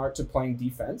and there's an art to playing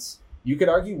defense. You could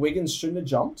argue Wiggins shouldn't have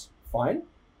jumped. Fine.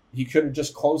 He could have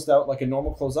just closed out like a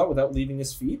normal closeout without leaving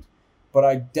his feet. But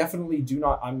I definitely do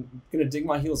not, I'm going to dig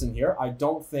my heels in here. I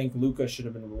don't think Luka should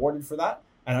have been rewarded for that.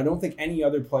 And I don't think any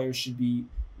other player should be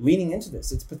leaning into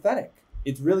this. It's pathetic.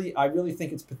 I really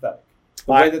think it's pathetic.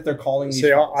 The way that they're calling these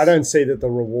fouls. I don't see that the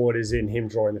reward is in him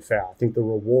drawing the foul. I think the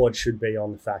reward should be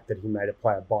on the fact that he made a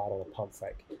player bite on a pump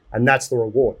fake. And that's the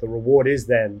reward. The reward is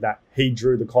then that he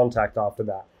drew the contact after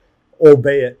that,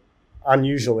 albeit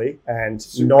unusually and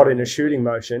not in a shooting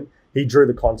motion. He drew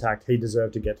the contact. He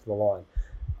deserved to get to the line.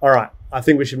 All right. I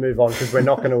think we should move on because we're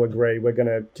not going to agree. We're going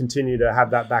to continue to have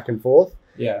that back and forth.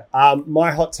 Yeah.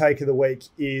 My hot take of the week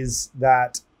is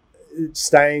that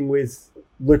staying with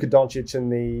Luka Doncic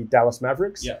and the Dallas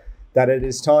Mavericks, that it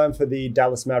is time for the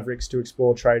Dallas Mavericks to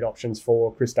explore trade options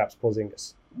for Kristaps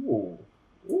Porzingis.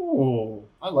 Ooh,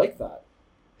 I like that.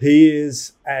 He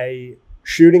is a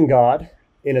shooting guard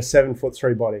in a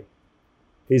 7'3" body.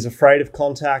 He's afraid of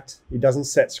contact. He doesn't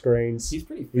set screens. He's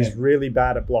pretty thin. He's really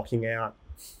bad at blocking out.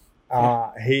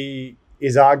 He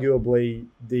is arguably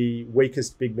the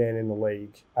weakest big man in the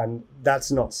league. And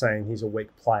that's not saying he's a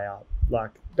weak player.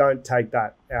 Like, don't take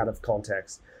that out of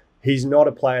context. He's not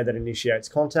a player that initiates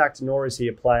contact, nor is he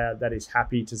a player that is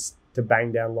happy to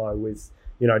bang down low with,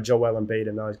 Joel Embiid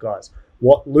and those guys.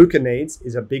 What Luka needs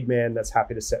is a big man that's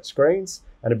happy to set screens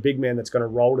and a big man that's going to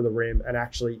roll to the rim and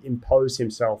actually impose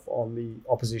himself on the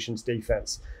opposition's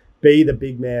defense. Be the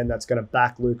big man that's going to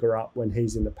back Luka up when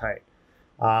he's in the paint.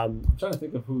 I'm trying to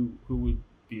think of who would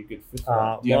be a good fit for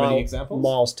that. Do you have any examples?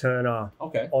 Miles Turner,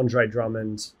 Andre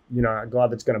Drummond, a guy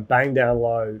that's going to bang down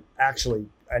low, actually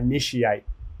initiate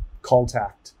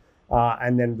contact,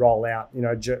 and then roll out.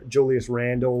 Julius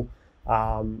Randle.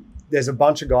 There's a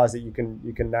bunch of guys that you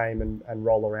can name and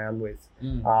roll around with.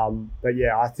 But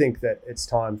yeah, I think that it's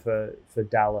time for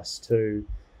Dallas to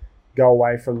go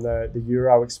away from the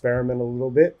Euro experiment a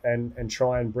little bit and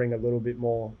try and bring a little bit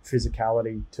more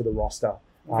physicality to the roster.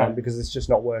 Because it's just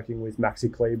not working with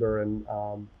Maxi Kleber and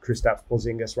Kristaps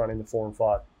Porzingis running the 4 and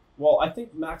 5. Well, I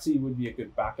think Maxi would be a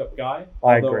good backup guy.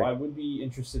 I agree. I would be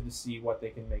interested to see what they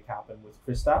can make happen with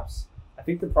Kristaps. I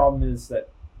think the problem is that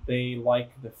they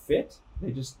like the fit.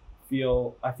 They just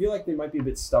I feel like they might be a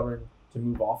bit stubborn to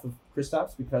move off of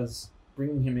Kristaps because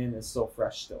bringing him in is so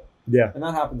fresh still. Yeah. And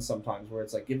that happens sometimes where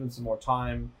it's like, give them some more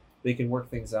time. They can work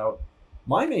things out.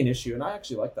 My main issue, and I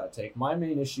actually like that take, my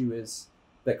main issue is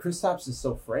that Kristaps is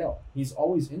so frail. He's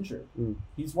always injured.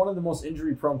 He's one of the most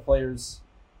injury-prone players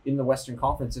in the Western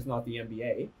Conference, if not the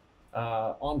NBA,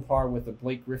 on par with a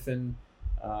Blake Griffin.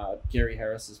 Gary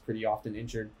Harris is pretty often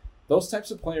injured. Those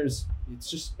types of players,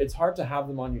 it's hard to have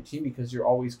them on your team because you're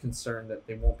always concerned that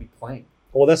they won't be playing.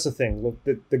 Well, that's the thing. Look,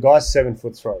 the guy's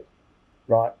 7'3",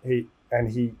 right? He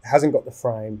hasn't got the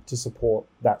frame to support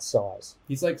that size.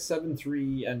 He's like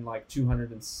 7'3" and like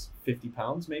 250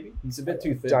 pounds, maybe. He's a bit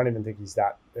too thin. I don't even think he's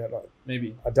that.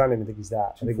 Maybe. I don't even think he's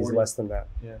that. I think he's less than that.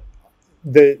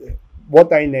 Yeah. What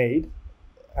they need,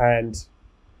 and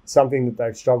something that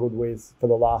they've struggled with for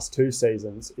the last 2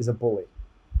 seasons, is a bully.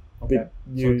 Okay.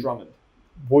 So Drummond.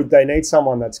 They need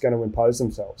someone that's going to impose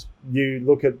themselves. You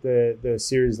look at the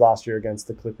series last year against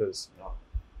the Clippers.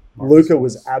 Luka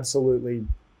was absolutely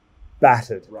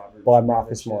battered by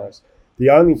Marcus Morris. The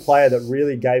only player that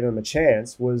really gave him a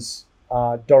chance was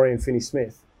Dorian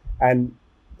Finney-Smith. And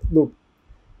look,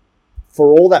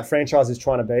 for all that franchise is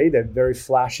trying to be, they're very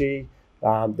flashy.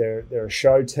 They're a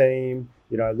show team.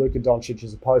 Luka Doncic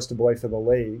is a poster boy for the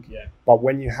league. Yeah. But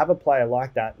when you have a player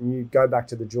like that, and you go back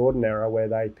to the Jordan era where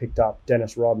they picked up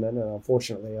Dennis Rodman, and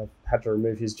unfortunately I've had to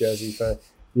remove his jersey for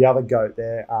the other GOAT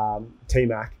there,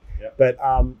 T-Mac. Yep. But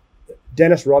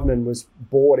Dennis Rodman was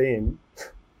brought in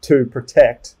to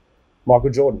protect Michael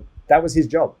Jordan. That was his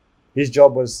job. His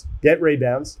job was get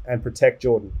rebounds and protect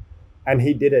Jordan. And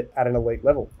he did it at an elite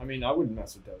level. I mean, I wouldn't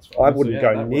mess with Dennis Rodman. I wouldn't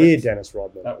go near Dennis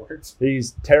Rodman. That works.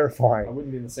 He's terrifying. I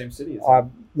wouldn't be in the same city as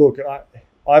him. Look,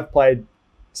 I've played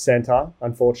center,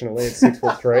 unfortunately, at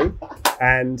 6'3",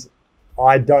 and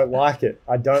I don't like it.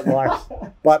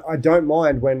 But I don't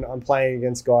mind when I'm playing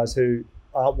against guys who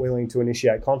aren't willing to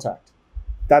initiate contact.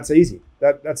 That's easy.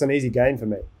 That's an easy game for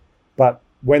me. But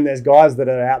when there's guys that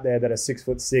are out there that are 6'6",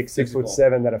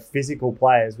 6'7", that are physical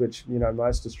players, which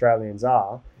most Australians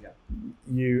are,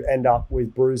 you end up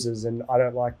with bruises, and I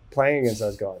don't like playing against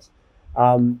those guys.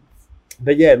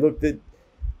 But yeah, look,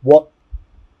 what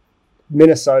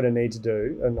Minnesota need to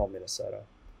do, not Minnesota,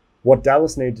 what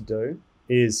Dallas need to do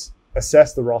is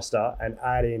assess the roster and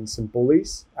add in some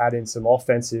bullies, add in some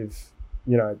offensive,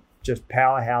 just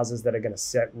powerhouses that are going to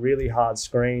set really hard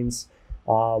screens,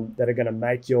 that are going to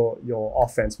make your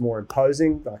offense more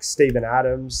imposing, like Steven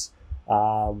Adams.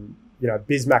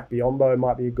 Bismack Biyombo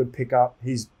might be a good pickup.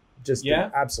 He's just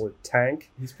an absolute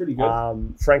tank. He's pretty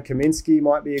good. Frank Kaminsky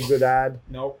might be a good add.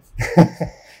 Nope.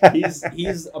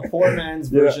 He's a poor man's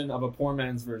version of a poor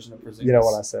man's version of Porzingis. You know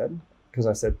what I said? Because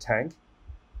I said tank.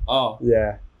 Oh.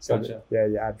 Yeah. So gotcha.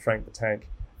 You add Frank the tank.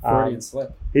 Freudian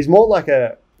slip. He's more like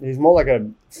a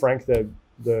Frank the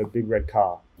big red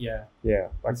car. Yeah. Yeah,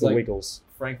 like the Wiggles.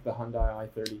 Frank the Hyundai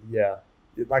i30. Yeah,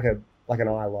 like an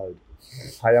iLoad,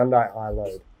 Hyundai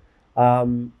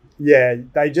iLoad. Yeah,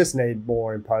 they just need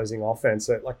more imposing offense.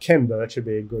 So, like Ken Birch would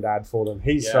be a good ad for them.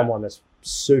 He's someone that's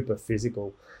super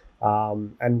physical,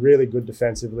 and really good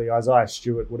defensively. Isaiah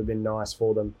Stewart would have been nice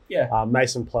for them. Yeah.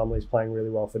 Mason Plumlee's playing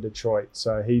really well for Detroit,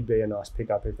 so he'd be a nice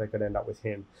pickup if they could end up with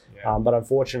him. Yeah. But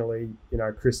unfortunately,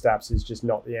 Kristaps is just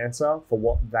not the answer for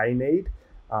what they need.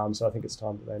 So I think it's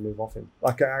time that they move off him.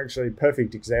 Like, actually,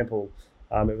 perfect example.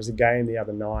 It was a game the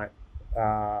other night.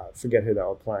 Forget who they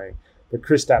were playing. But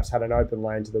Kristaps had an open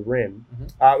lane to the rim.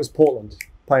 Mm-hmm. It was Portland,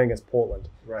 playing against Portland.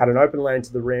 Right. Had an open lane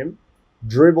to the rim,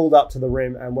 dribbled up to the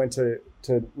rim, and went to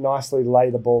nicely lay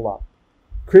the ball up.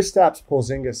 Kristaps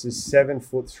Porzingis is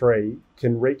 7'3",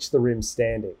 can reach the rim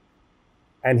standing.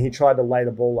 And he tried to lay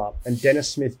the ball up. And Dennis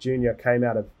Smith Jr. came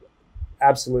out of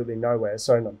absolutely nowhere.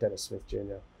 Sorry, not Dennis Smith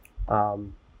Jr.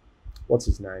 What's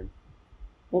his name?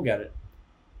 We'll get it.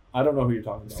 I don't know who you're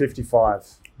talking about.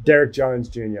 55. Derek Jones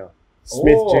Jr.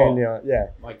 Smith Jr. Yeah.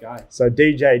 My guy. So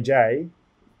DJJ,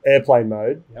 airplane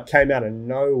mode, came out of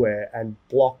nowhere and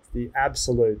blocked the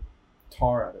absolute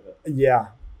tar out of it. Yeah.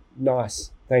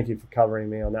 Nice. Thank you for covering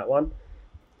me on that one.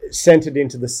 Sent it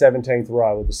into the 17th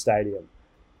row of the stadium.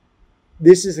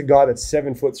 This is a guy that's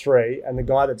 7'3", and the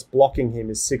guy that's blocking him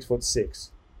is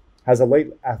 6'6". Has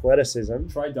elite athleticism.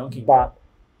 Try dunking. But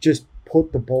just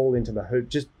put the ball into the hoop.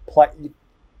 Just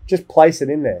place it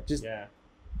in there.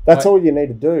 That's all you need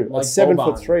to do. Like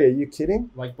 7'3", are you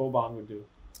kidding? Like Boban would do.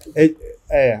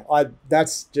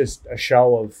 That's just a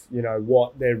show of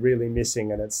what they're really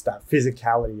missing, and it's that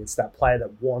physicality. It's that player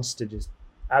that wants to just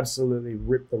absolutely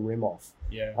rip the rim off.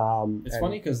 Yeah. It's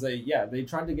funny because they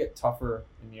tried to get tougher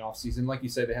in the offseason. Like you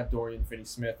say, they have Dorian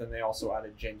Finney-Smith, and they also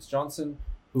added James Johnson,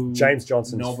 who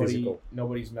physical.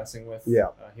 Nobody's messing with. Yeah.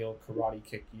 He'll karate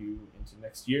kick you into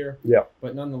next year. Yeah.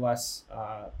 But nonetheless,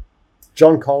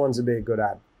 John Collins would be a good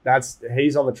ad.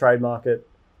 He's on the trade market.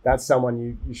 That's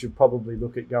someone you should probably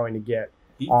look at going to get.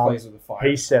 He plays with a fire.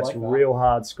 He sets real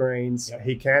hard screens. Yep.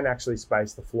 He can actually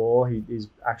space the floor. He's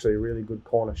actually a really good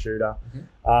corner shooter.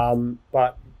 Mm-hmm.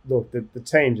 But look, the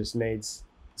team just needs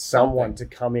someone to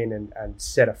come in and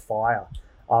set a fire.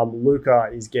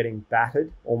 Luka is getting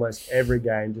battered almost every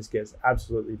game, just gets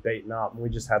absolutely beaten up. And we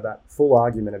just had that full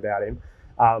argument about him.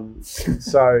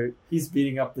 So he's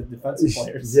beating up the defensive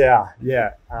players. Yeah.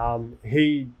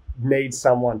 He needs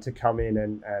someone to come in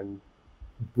and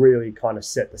really kind of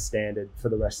set the standard for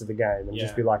the rest of the game and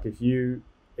just be like, if you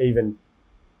even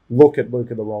look at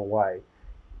Luka the wrong way,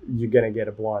 you're going to get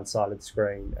a blindsided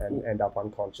screen and end up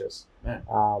unconscious.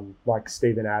 Like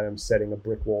Steven Adams setting a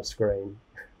brick wall screen.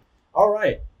 All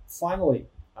right. Finally,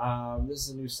 this is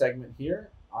a new segment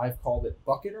here. I've called it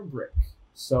Bucket or Brick.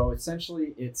 So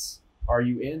essentially it's, are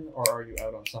you in or are you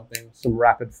out on something? Some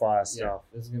rapid fire stuff.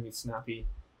 This is going to be snappy.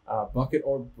 Bucket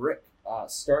or brick.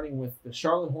 Starting with the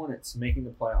Charlotte Hornets making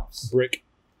the playoffs. Brick.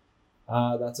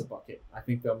 That's a bucket. I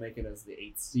think they'll make it as the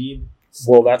 8th seed.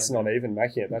 Well, that's not even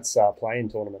making it. That's play-in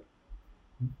tournament.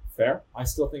 Fair. I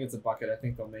still think it's a bucket. I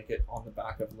think they'll make it on the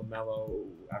back of LaMelo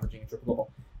averaging a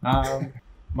triple-double.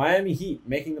 Miami Heat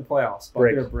making the playoffs.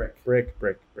 Bucket or brick?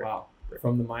 Brick. Wow.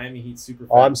 From the Miami Heat super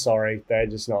fan. I'm sorry. They're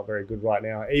just not very good right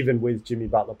now. Even with Jimmy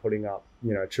Butler putting up,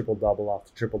 triple-double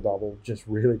after triple-double, just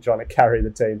really trying to carry the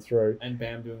team through. And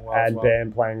Bam doing well And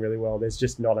Bam playing really well. There's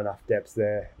just not enough depth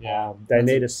there. Yeah, they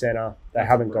need a center. They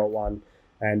haven't got one.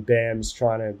 And Bam's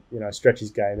trying to, stretch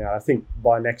his game out. I think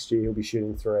by next year he'll be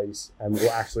shooting threes and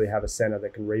we'll actually have a center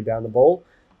that can rebound the ball.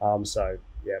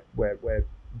 We're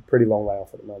pretty long way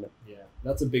off at the moment. Yeah,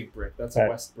 that's a big brick. That's a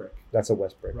West brick. That's a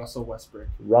West brick. Russell Westbrook.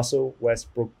 Russell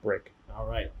Westbrook brick. All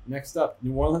right. Next up,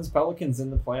 New Orleans Pelicans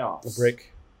in the playoffs. The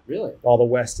brick. Really? Oh, the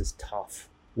West is tough.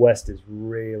 West is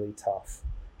really tough.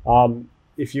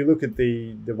 If you look at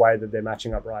the way that they're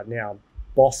matching up right now,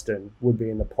 Boston would be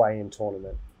in the play-in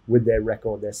tournament with their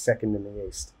record. They're second in the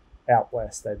East. Out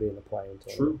West, they'd be in the play-in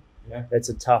tournament. True. Yeah. It's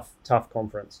a tough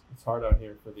conference. It's hard out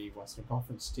here for the Western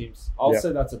Conference teams. I'll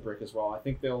say that's a brick as well. I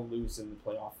think they'll lose in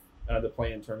the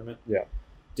play-in tournament. Yeah.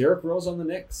 Derrick Rose on the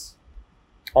Knicks.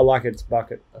 I like it. It's a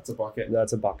bucket. That's a bucket.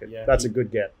 That's a bucket. Yeah, that's a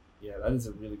good get. Yeah, that is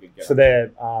a really good get. For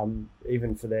their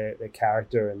even for their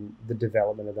character and the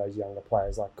development of those younger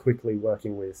players, like quickly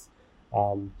working with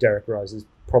Derrick Rose is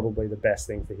probably the best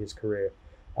thing for his career.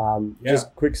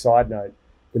 Just quick side note,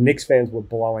 the Knicks fans were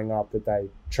blowing up that they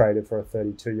traded for a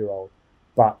 32-year-old,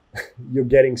 but you're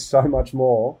getting so much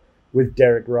more with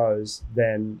Derrick Rose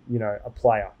than, you know, a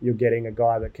player. You're getting a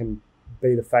guy that can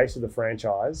be the face of the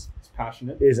franchise. He's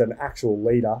passionate. Is an actual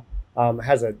leader.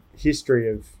 Has a history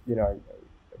of, you know,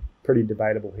 pretty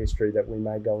debatable history that we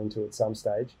may go into at some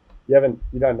stage. You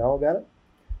don't know about it?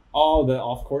 Oh, the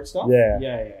off-court stuff? Yeah.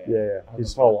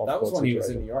 His whole off-court that was when situation. he was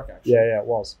in New York, actually. Yeah, it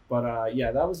was. But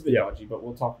that was a bit dodgy, but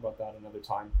we'll talk about that another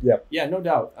time. Yep. Yeah, no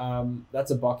doubt.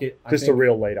 That's a bucket. Just a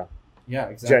real leader. Yeah,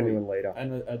 exactly. Genuine leader.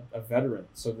 And a veteran.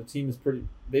 So the team is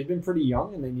they've been pretty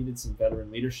young and they needed some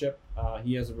veteran leadership.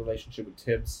 He has a relationship with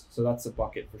Tibbs, so that's a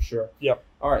bucket for sure. Yep.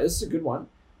 All right, this is a good one.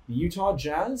 The Utah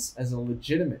Jazz as a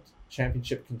legitimate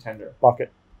championship contender.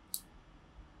 Bucket.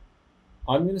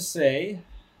 I'm going to say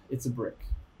it's a brick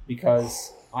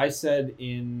because I said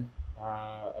in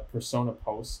a Persona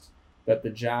post that the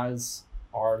Jazz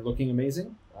are looking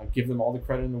amazing. I give them all the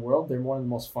credit in the world. They're one of the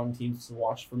most fun teams to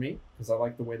watch for me because I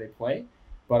like the way they play.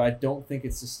 But I don't think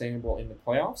it's sustainable in the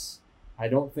playoffs. I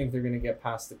don't think they're going to get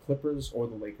past the Clippers or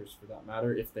the Lakers for that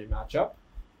matter if they match up.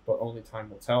 But only time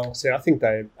will tell. See, I think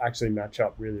they actually match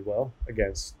up really well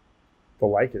against the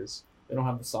Lakers. They don't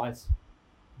have the size.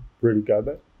 Rudy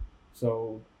Gobert.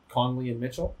 So Conley and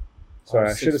Mitchell. Sorry,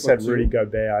 I should have said Rudy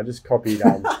Gobert. I just copied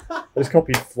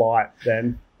Flight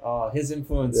then. His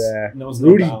influence knows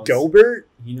Rudy no bounds. Gobert?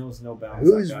 He knows no bounds.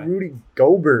 Who is Rudy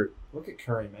Gobert? Look at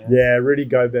Curry, man. Yeah, Rudy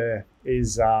Gobert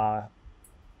is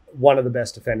one of the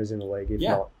best defenders in the league, if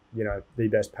not, you know, the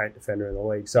best paint defender in the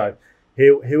league. So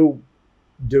he'll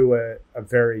do a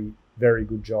very, very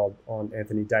good job on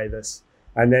Anthony Davis.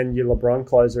 And then your LeBron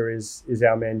closer is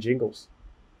our man Jingles.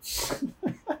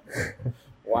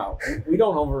 Wow. We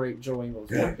don't overrate Joe Ingles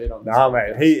one bit on this. Nah,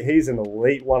 mate. He's an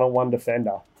elite one-on-one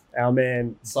defender. Our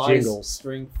man Size, Jingles.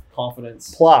 Strength,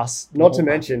 confidence. Plus, not to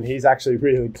mention, he's actually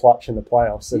really clutch in the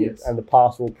playoffs. And the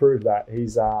past will prove that.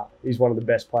 He's one of the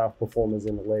best playoff performers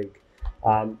in the league.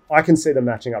 I can see them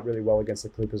matching up really well against the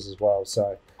Clippers as well.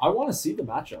 So I want to see the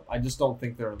matchup. I just don't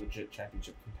think they're a legit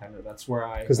championship contender. That's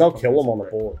where because they'll kill them on the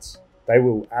boards. They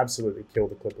will absolutely kill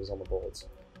the Clippers on the boards.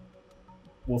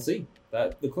 We'll see.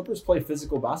 That the Clippers play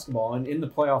physical basketball, and in the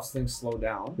playoffs things slow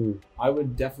down. I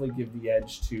would definitely give the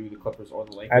edge to the Clippers or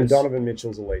the Lakers. And Donovan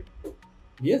Mitchell's elite.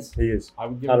 He is. He is. I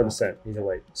would give 100%. He's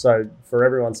elite. So for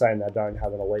everyone saying they don't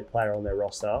have an elite player on their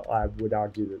roster, I would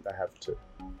argue that they have two.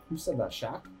 Who said that?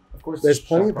 Shaq? Of course. There's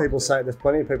plenty of people saying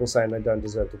they don't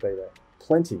deserve to be there.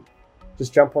 Plenty.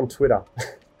 Just jump on Twitter,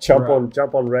 jump on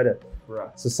Reddit. Bruh.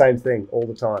 It's the same thing all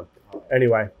the time.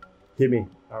 Anyway, hit me.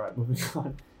 All right, moving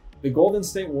on. The Golden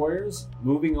State Warriors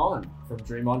moving on from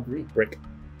Draymond Green. Brick.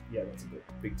 Yeah, that's a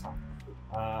big time.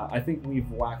 I think we've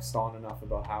waxed on enough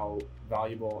about how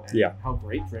valuable and how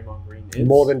great Draymond Green is.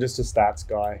 More than just a stats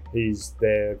guy. He's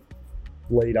their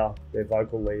leader, their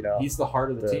vocal leader. He's the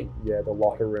heart of the team. Yeah, the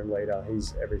locker room leader.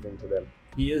 He's everything to them.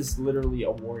 He is literally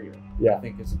a warrior. Yeah. I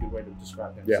think is a good way to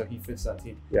describe him. Yeah. So he fits that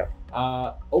team. Yeah.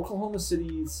 Oklahoma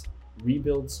City's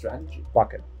rebuild strategy.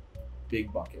 Bucket.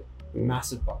 Big bucket.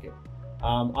 Massive bucket.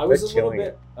 I was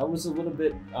a little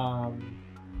bit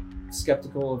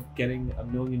skeptical of getting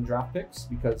 1 million draft picks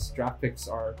because draft picks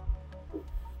are,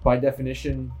 by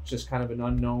definition, just kind of an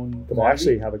unknown. But they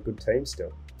actually have a good team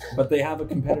still. But they have a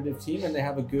competitive team and they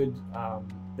have a good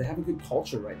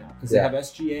culture right now because they have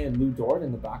SGA and Lou Dort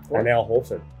in the backcourt and Al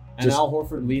Horford. And Al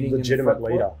Horford leading legitimate in the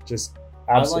leader. Just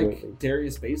absolutely. I like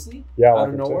Darius Baisley out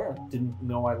of nowhere. Didn't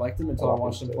know I liked him until I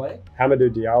watched him play.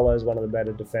 Hamidou Diallo is one of the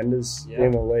better defenders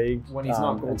in the league. When he's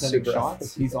not goaltending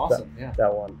shots, he's awesome.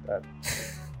 That one.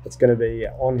 It's going to be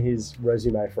on his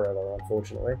resume forever,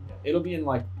 unfortunately. It'll be in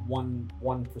like 1%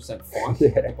 font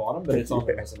at the bottom, but it's on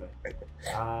the resume.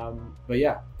 But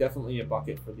yeah, definitely a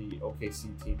bucket for the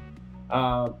OKC team.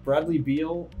 Bradley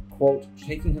Beal, quote,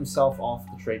 taking himself off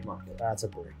the trade market. That's a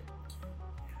brick.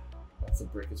 That's a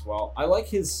brick as well. I like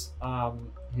his I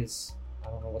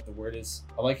don't know what the word is.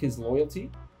 I like his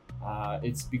loyalty.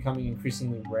 It's becoming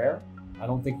increasingly rare. I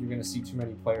don't think you're going to see too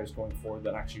many players going forward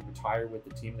that actually retire with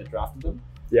the team that drafted them.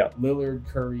 Yeah. Lillard,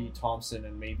 Curry, Thompson,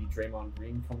 and maybe Draymond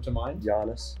Green come to mind.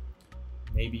 Giannis.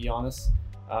 Maybe Giannis.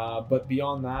 But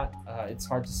beyond that, it's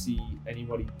hard to see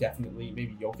anybody definitely,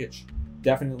 maybe Jokic,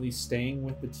 definitely staying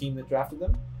with the team that drafted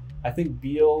them. I think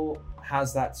Beal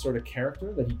has that sort of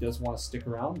character that he does want to stick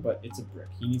around, but it's a brick.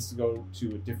 He needs to go to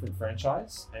a different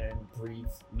franchise and breathe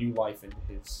new life into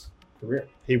his career.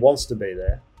 He wants to be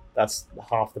there. That's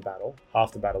half the battle.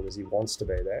 Half the battle is he wants to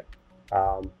be there.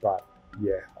 But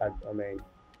yeah, I mean,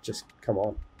 just come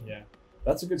on. Yeah,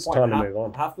 that's a good point. Time to move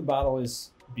on. Half the battle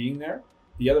is being there.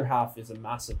 The other half is a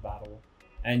massive battle.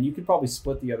 And you could probably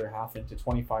split the other half into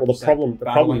 25%. Well, the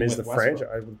problem is the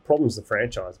franchise. The problem is the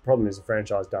franchise. The problem is the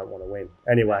franchise don't want to win.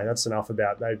 Anyway, that's enough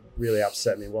about. They really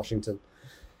upset me, Washington.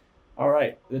 All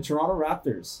right, the Toronto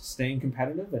Raptors staying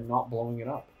competitive and not blowing it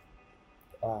up.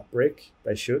 Brick.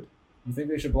 They should. You think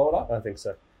they should blow it up? I think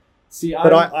so. See,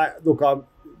 but look.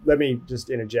 Let me just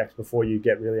interject before you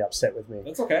get really upset with me.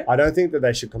 That's okay. I don't think that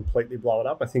they should completely blow it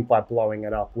up. I think by blowing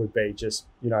it up would be just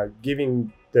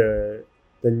giving the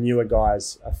newer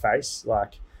guys a face.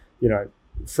 Like,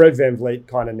 Fred VanVleet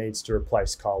kind of needs to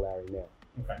replace Kyle Lowry now.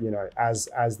 Okay.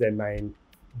 As their main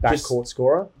backcourt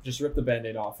scorer. Just rip the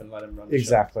Band-Aid off and let him run the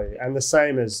Exactly. show. And the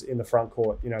same as in the front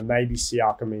court, maybe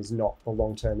Siakam is not the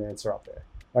long-term answer up there.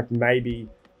 Like maybe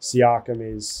Siakam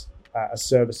is a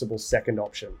serviceable second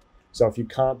option. So if you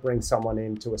can't bring someone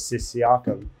in to assist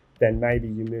Siakam, then maybe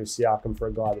you move Siakam for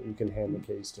a guy that you can hand the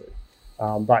keys to.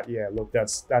 But yeah, look,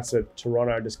 that's a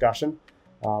Toronto discussion.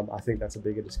 I think that's a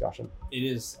bigger discussion. It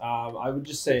is. I would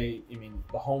just say,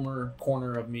 the homer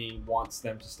corner of me wants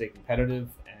them to stay competitive,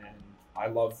 and I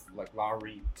love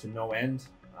Lowry to no end.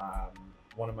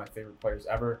 One of my favorite players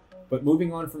ever. But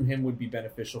moving on from him would be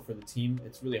beneficial for the team.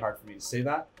 It's really hard for me to say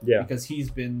that. Yeah. Because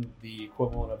he's been the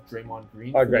equivalent of Draymond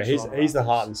Green. I agree. He's the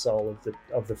heart and soul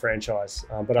of the franchise.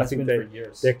 But I think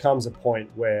there comes a point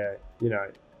where,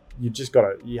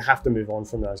 you have to move on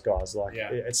from those guys.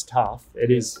 It's tough.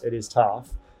 It is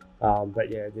tough.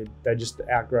 But yeah, they just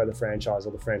outgrow the franchise,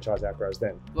 or the franchise outgrows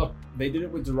them. Look, they did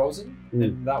it with DeRozan,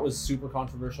 and that was super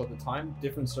controversial at the time.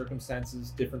 Different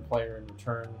circumstances, different player in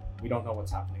return. We don't know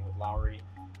what's happening with Lowry.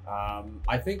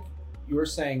 I think you were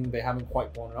saying they haven't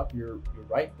quite blown it up. You're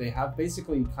right. They have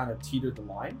basically kind of teetered the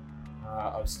line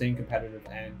of staying competitive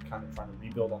and kind of trying to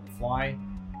rebuild on the fly.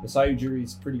 The Masai Ujiri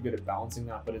is pretty good at balancing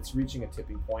that, but it's reaching a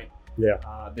tipping point. Yeah.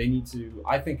 They need to.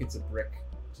 I think it's a brick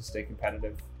to stay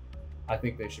competitive. I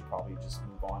think they should probably just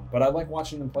move on. But I like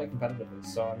watching them play competitively.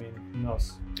 So who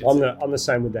knows? I'm the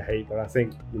same with the Heat, but I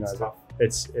think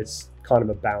it's kind of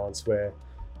a balance where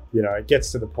it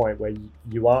gets to the point where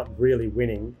you aren't really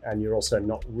winning and you're also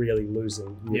not really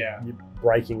losing. You're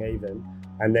breaking even,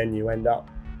 and then you end up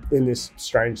in this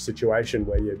strange situation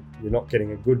where you're not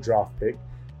getting a good draft pick.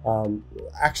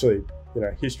 Actually,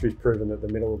 history's proven that the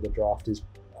middle of the draft is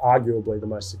arguably the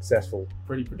most successful,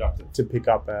 pretty productive to pick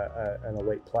up an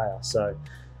elite player. So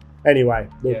anyway,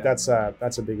 look, that's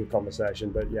a bigger conversation,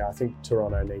 but yeah, I think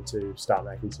Toronto need to start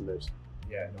making some moves.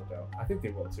 Yeah, no doubt. I think they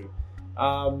will too.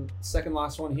 Second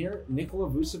last one here, Nikola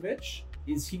Vucevic.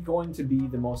 Is he going to be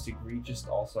the most egregious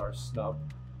all-star snub?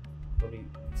 Let me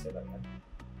say that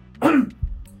again.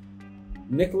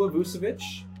 Nikola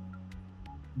Vucevic,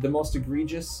 the most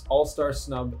egregious all-star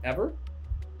snub ever,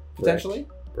 potentially.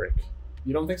 Brick.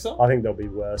 You don't think so? I think they'll be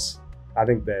worse. I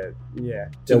think to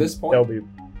this point, they'll be.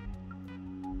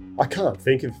 I can't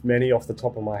think of many off the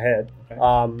top of my head.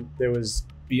 Okay. There was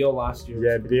Beal last year.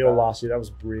 Yeah, Beal last year. That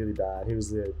was really bad. He was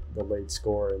the lead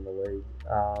scorer in the league.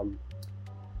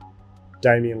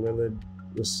 Damian Lillard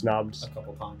was snubbed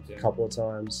a couple of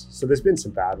times. So there's been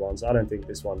some bad ones. I don't think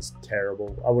this one's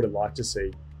terrible. I would have liked to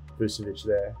see Vucevic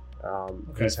there.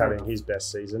 He's having his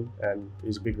best season, and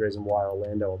he's a big reason why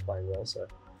Orlando are playing well. So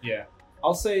yeah.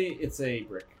 I'll say it's a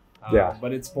brick,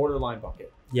 but it's borderline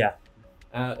bucket. Yeah.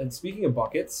 And speaking of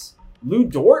buckets, Lou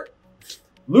Dort,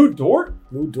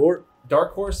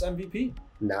 dark horse MVP.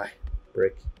 No,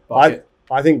 brick. Bucket.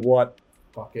 I think what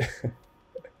bucket.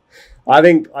 I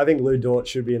think Lou Dort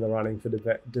should be in the running for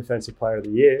Defensive Player of the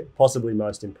Year, possibly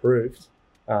Most Improved,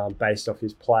 based off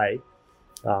his play.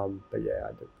 But yeah,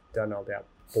 I don't know about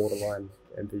borderline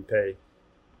MVP.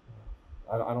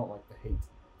 I don't like the hate.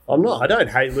 I don't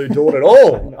hate Lou Dort at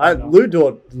all. Lou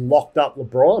Dort locked up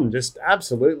LeBron, just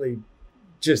absolutely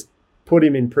just put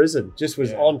him in prison, just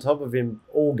was on top of him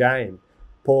all game.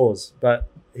 Pause. But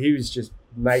he was just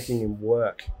making him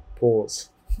work. Pause.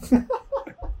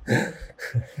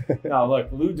 No, look,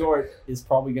 Lou Dort is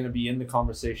probably going to be in the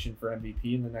conversation for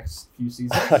MVP in the next few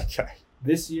seasons. Okay.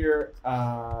 This year,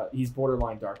 he's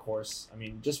borderline dark horse. I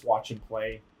mean, just watch him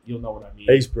play. You'll know what I mean.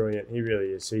 He's brilliant. He really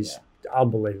is. He's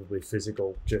unbelievably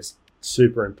physical, just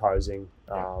super imposing.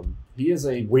 He is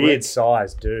a weird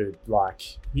size dude.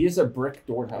 Like, he is a brick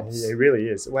Dort house. He really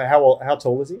is. Well, how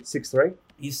tall is he? 6'3"?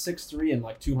 He's 6'3" and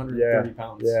like 230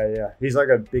 pounds. Yeah. He's like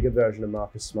a bigger version of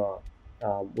Marcus Smart,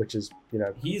 which is,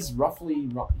 he's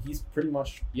pretty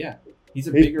much,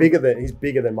 he's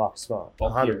bigger than Marcus Smart.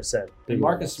 100%. And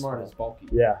Marcus Smart is bulky.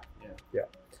 Yeah.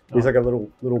 He's like a little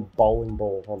bowling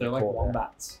ball on the court. They're like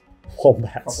wombats.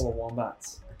 Wombats. A couple of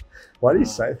wombats. Why do you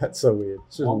say that so weird?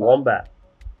 It's just wombat.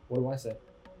 What do I say?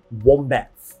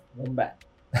 Wombats. Wombat.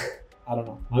 I don't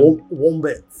know.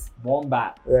 Wombats.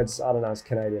 Wombat. That's, I don't know, it's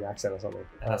Canadian accent or something.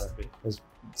 It has to be. It's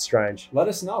strange. Let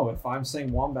us know if I'm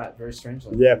saying wombat very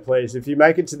strangely. Yeah, please. If you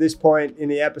make it to this point in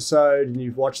the episode and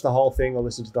you've watched the whole thing or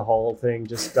listened to the whole thing,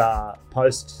 just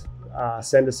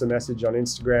send us a message on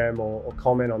Instagram or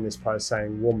comment on this post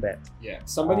saying wombat. Yeah.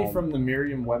 Somebody from the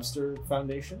Merriam-Webster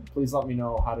Foundation, please let me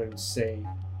know how to say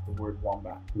the word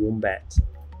wombat. Wombat.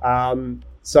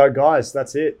 So guys,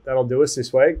 that's it. That'll do us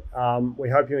this week. We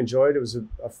hope you enjoyed. It was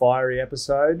a fiery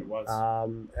episode. It was.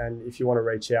 And if you want to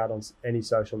reach out on any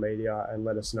social media and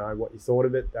let us know what you thought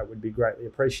of it, that would be greatly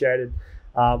appreciated.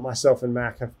 Myself and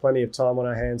Mac have plenty of time on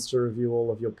our hands to review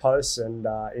all of your posts and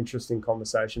interesting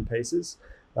conversation pieces.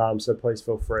 So please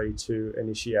feel free to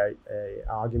initiate an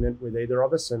argument with either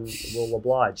of us and we'll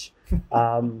oblige.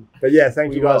 But yeah,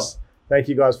 thank you guys. Thank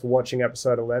you guys for watching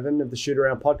episode 11 of the Shoot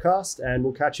Around podcast, and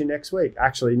we'll catch you next week.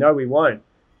 Actually, no, we won't.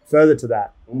 Further to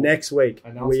that, next week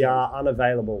we are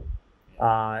unavailable.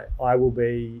 I will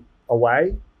be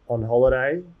away on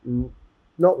holiday.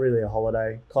 Not really a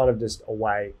holiday, kind of just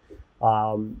away,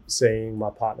 seeing my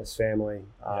partner's family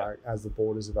as the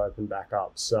borders have opened back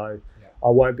up. So I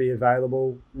won't be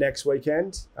available next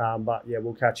weekend, but yeah,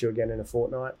 we'll catch you again in a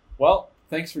fortnight. Well,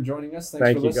 thanks for joining us.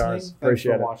 Thanks for listening. Guys. Appreciate Thanks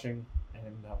for it. watching.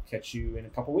 And I'll catch you in a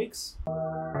couple weeks.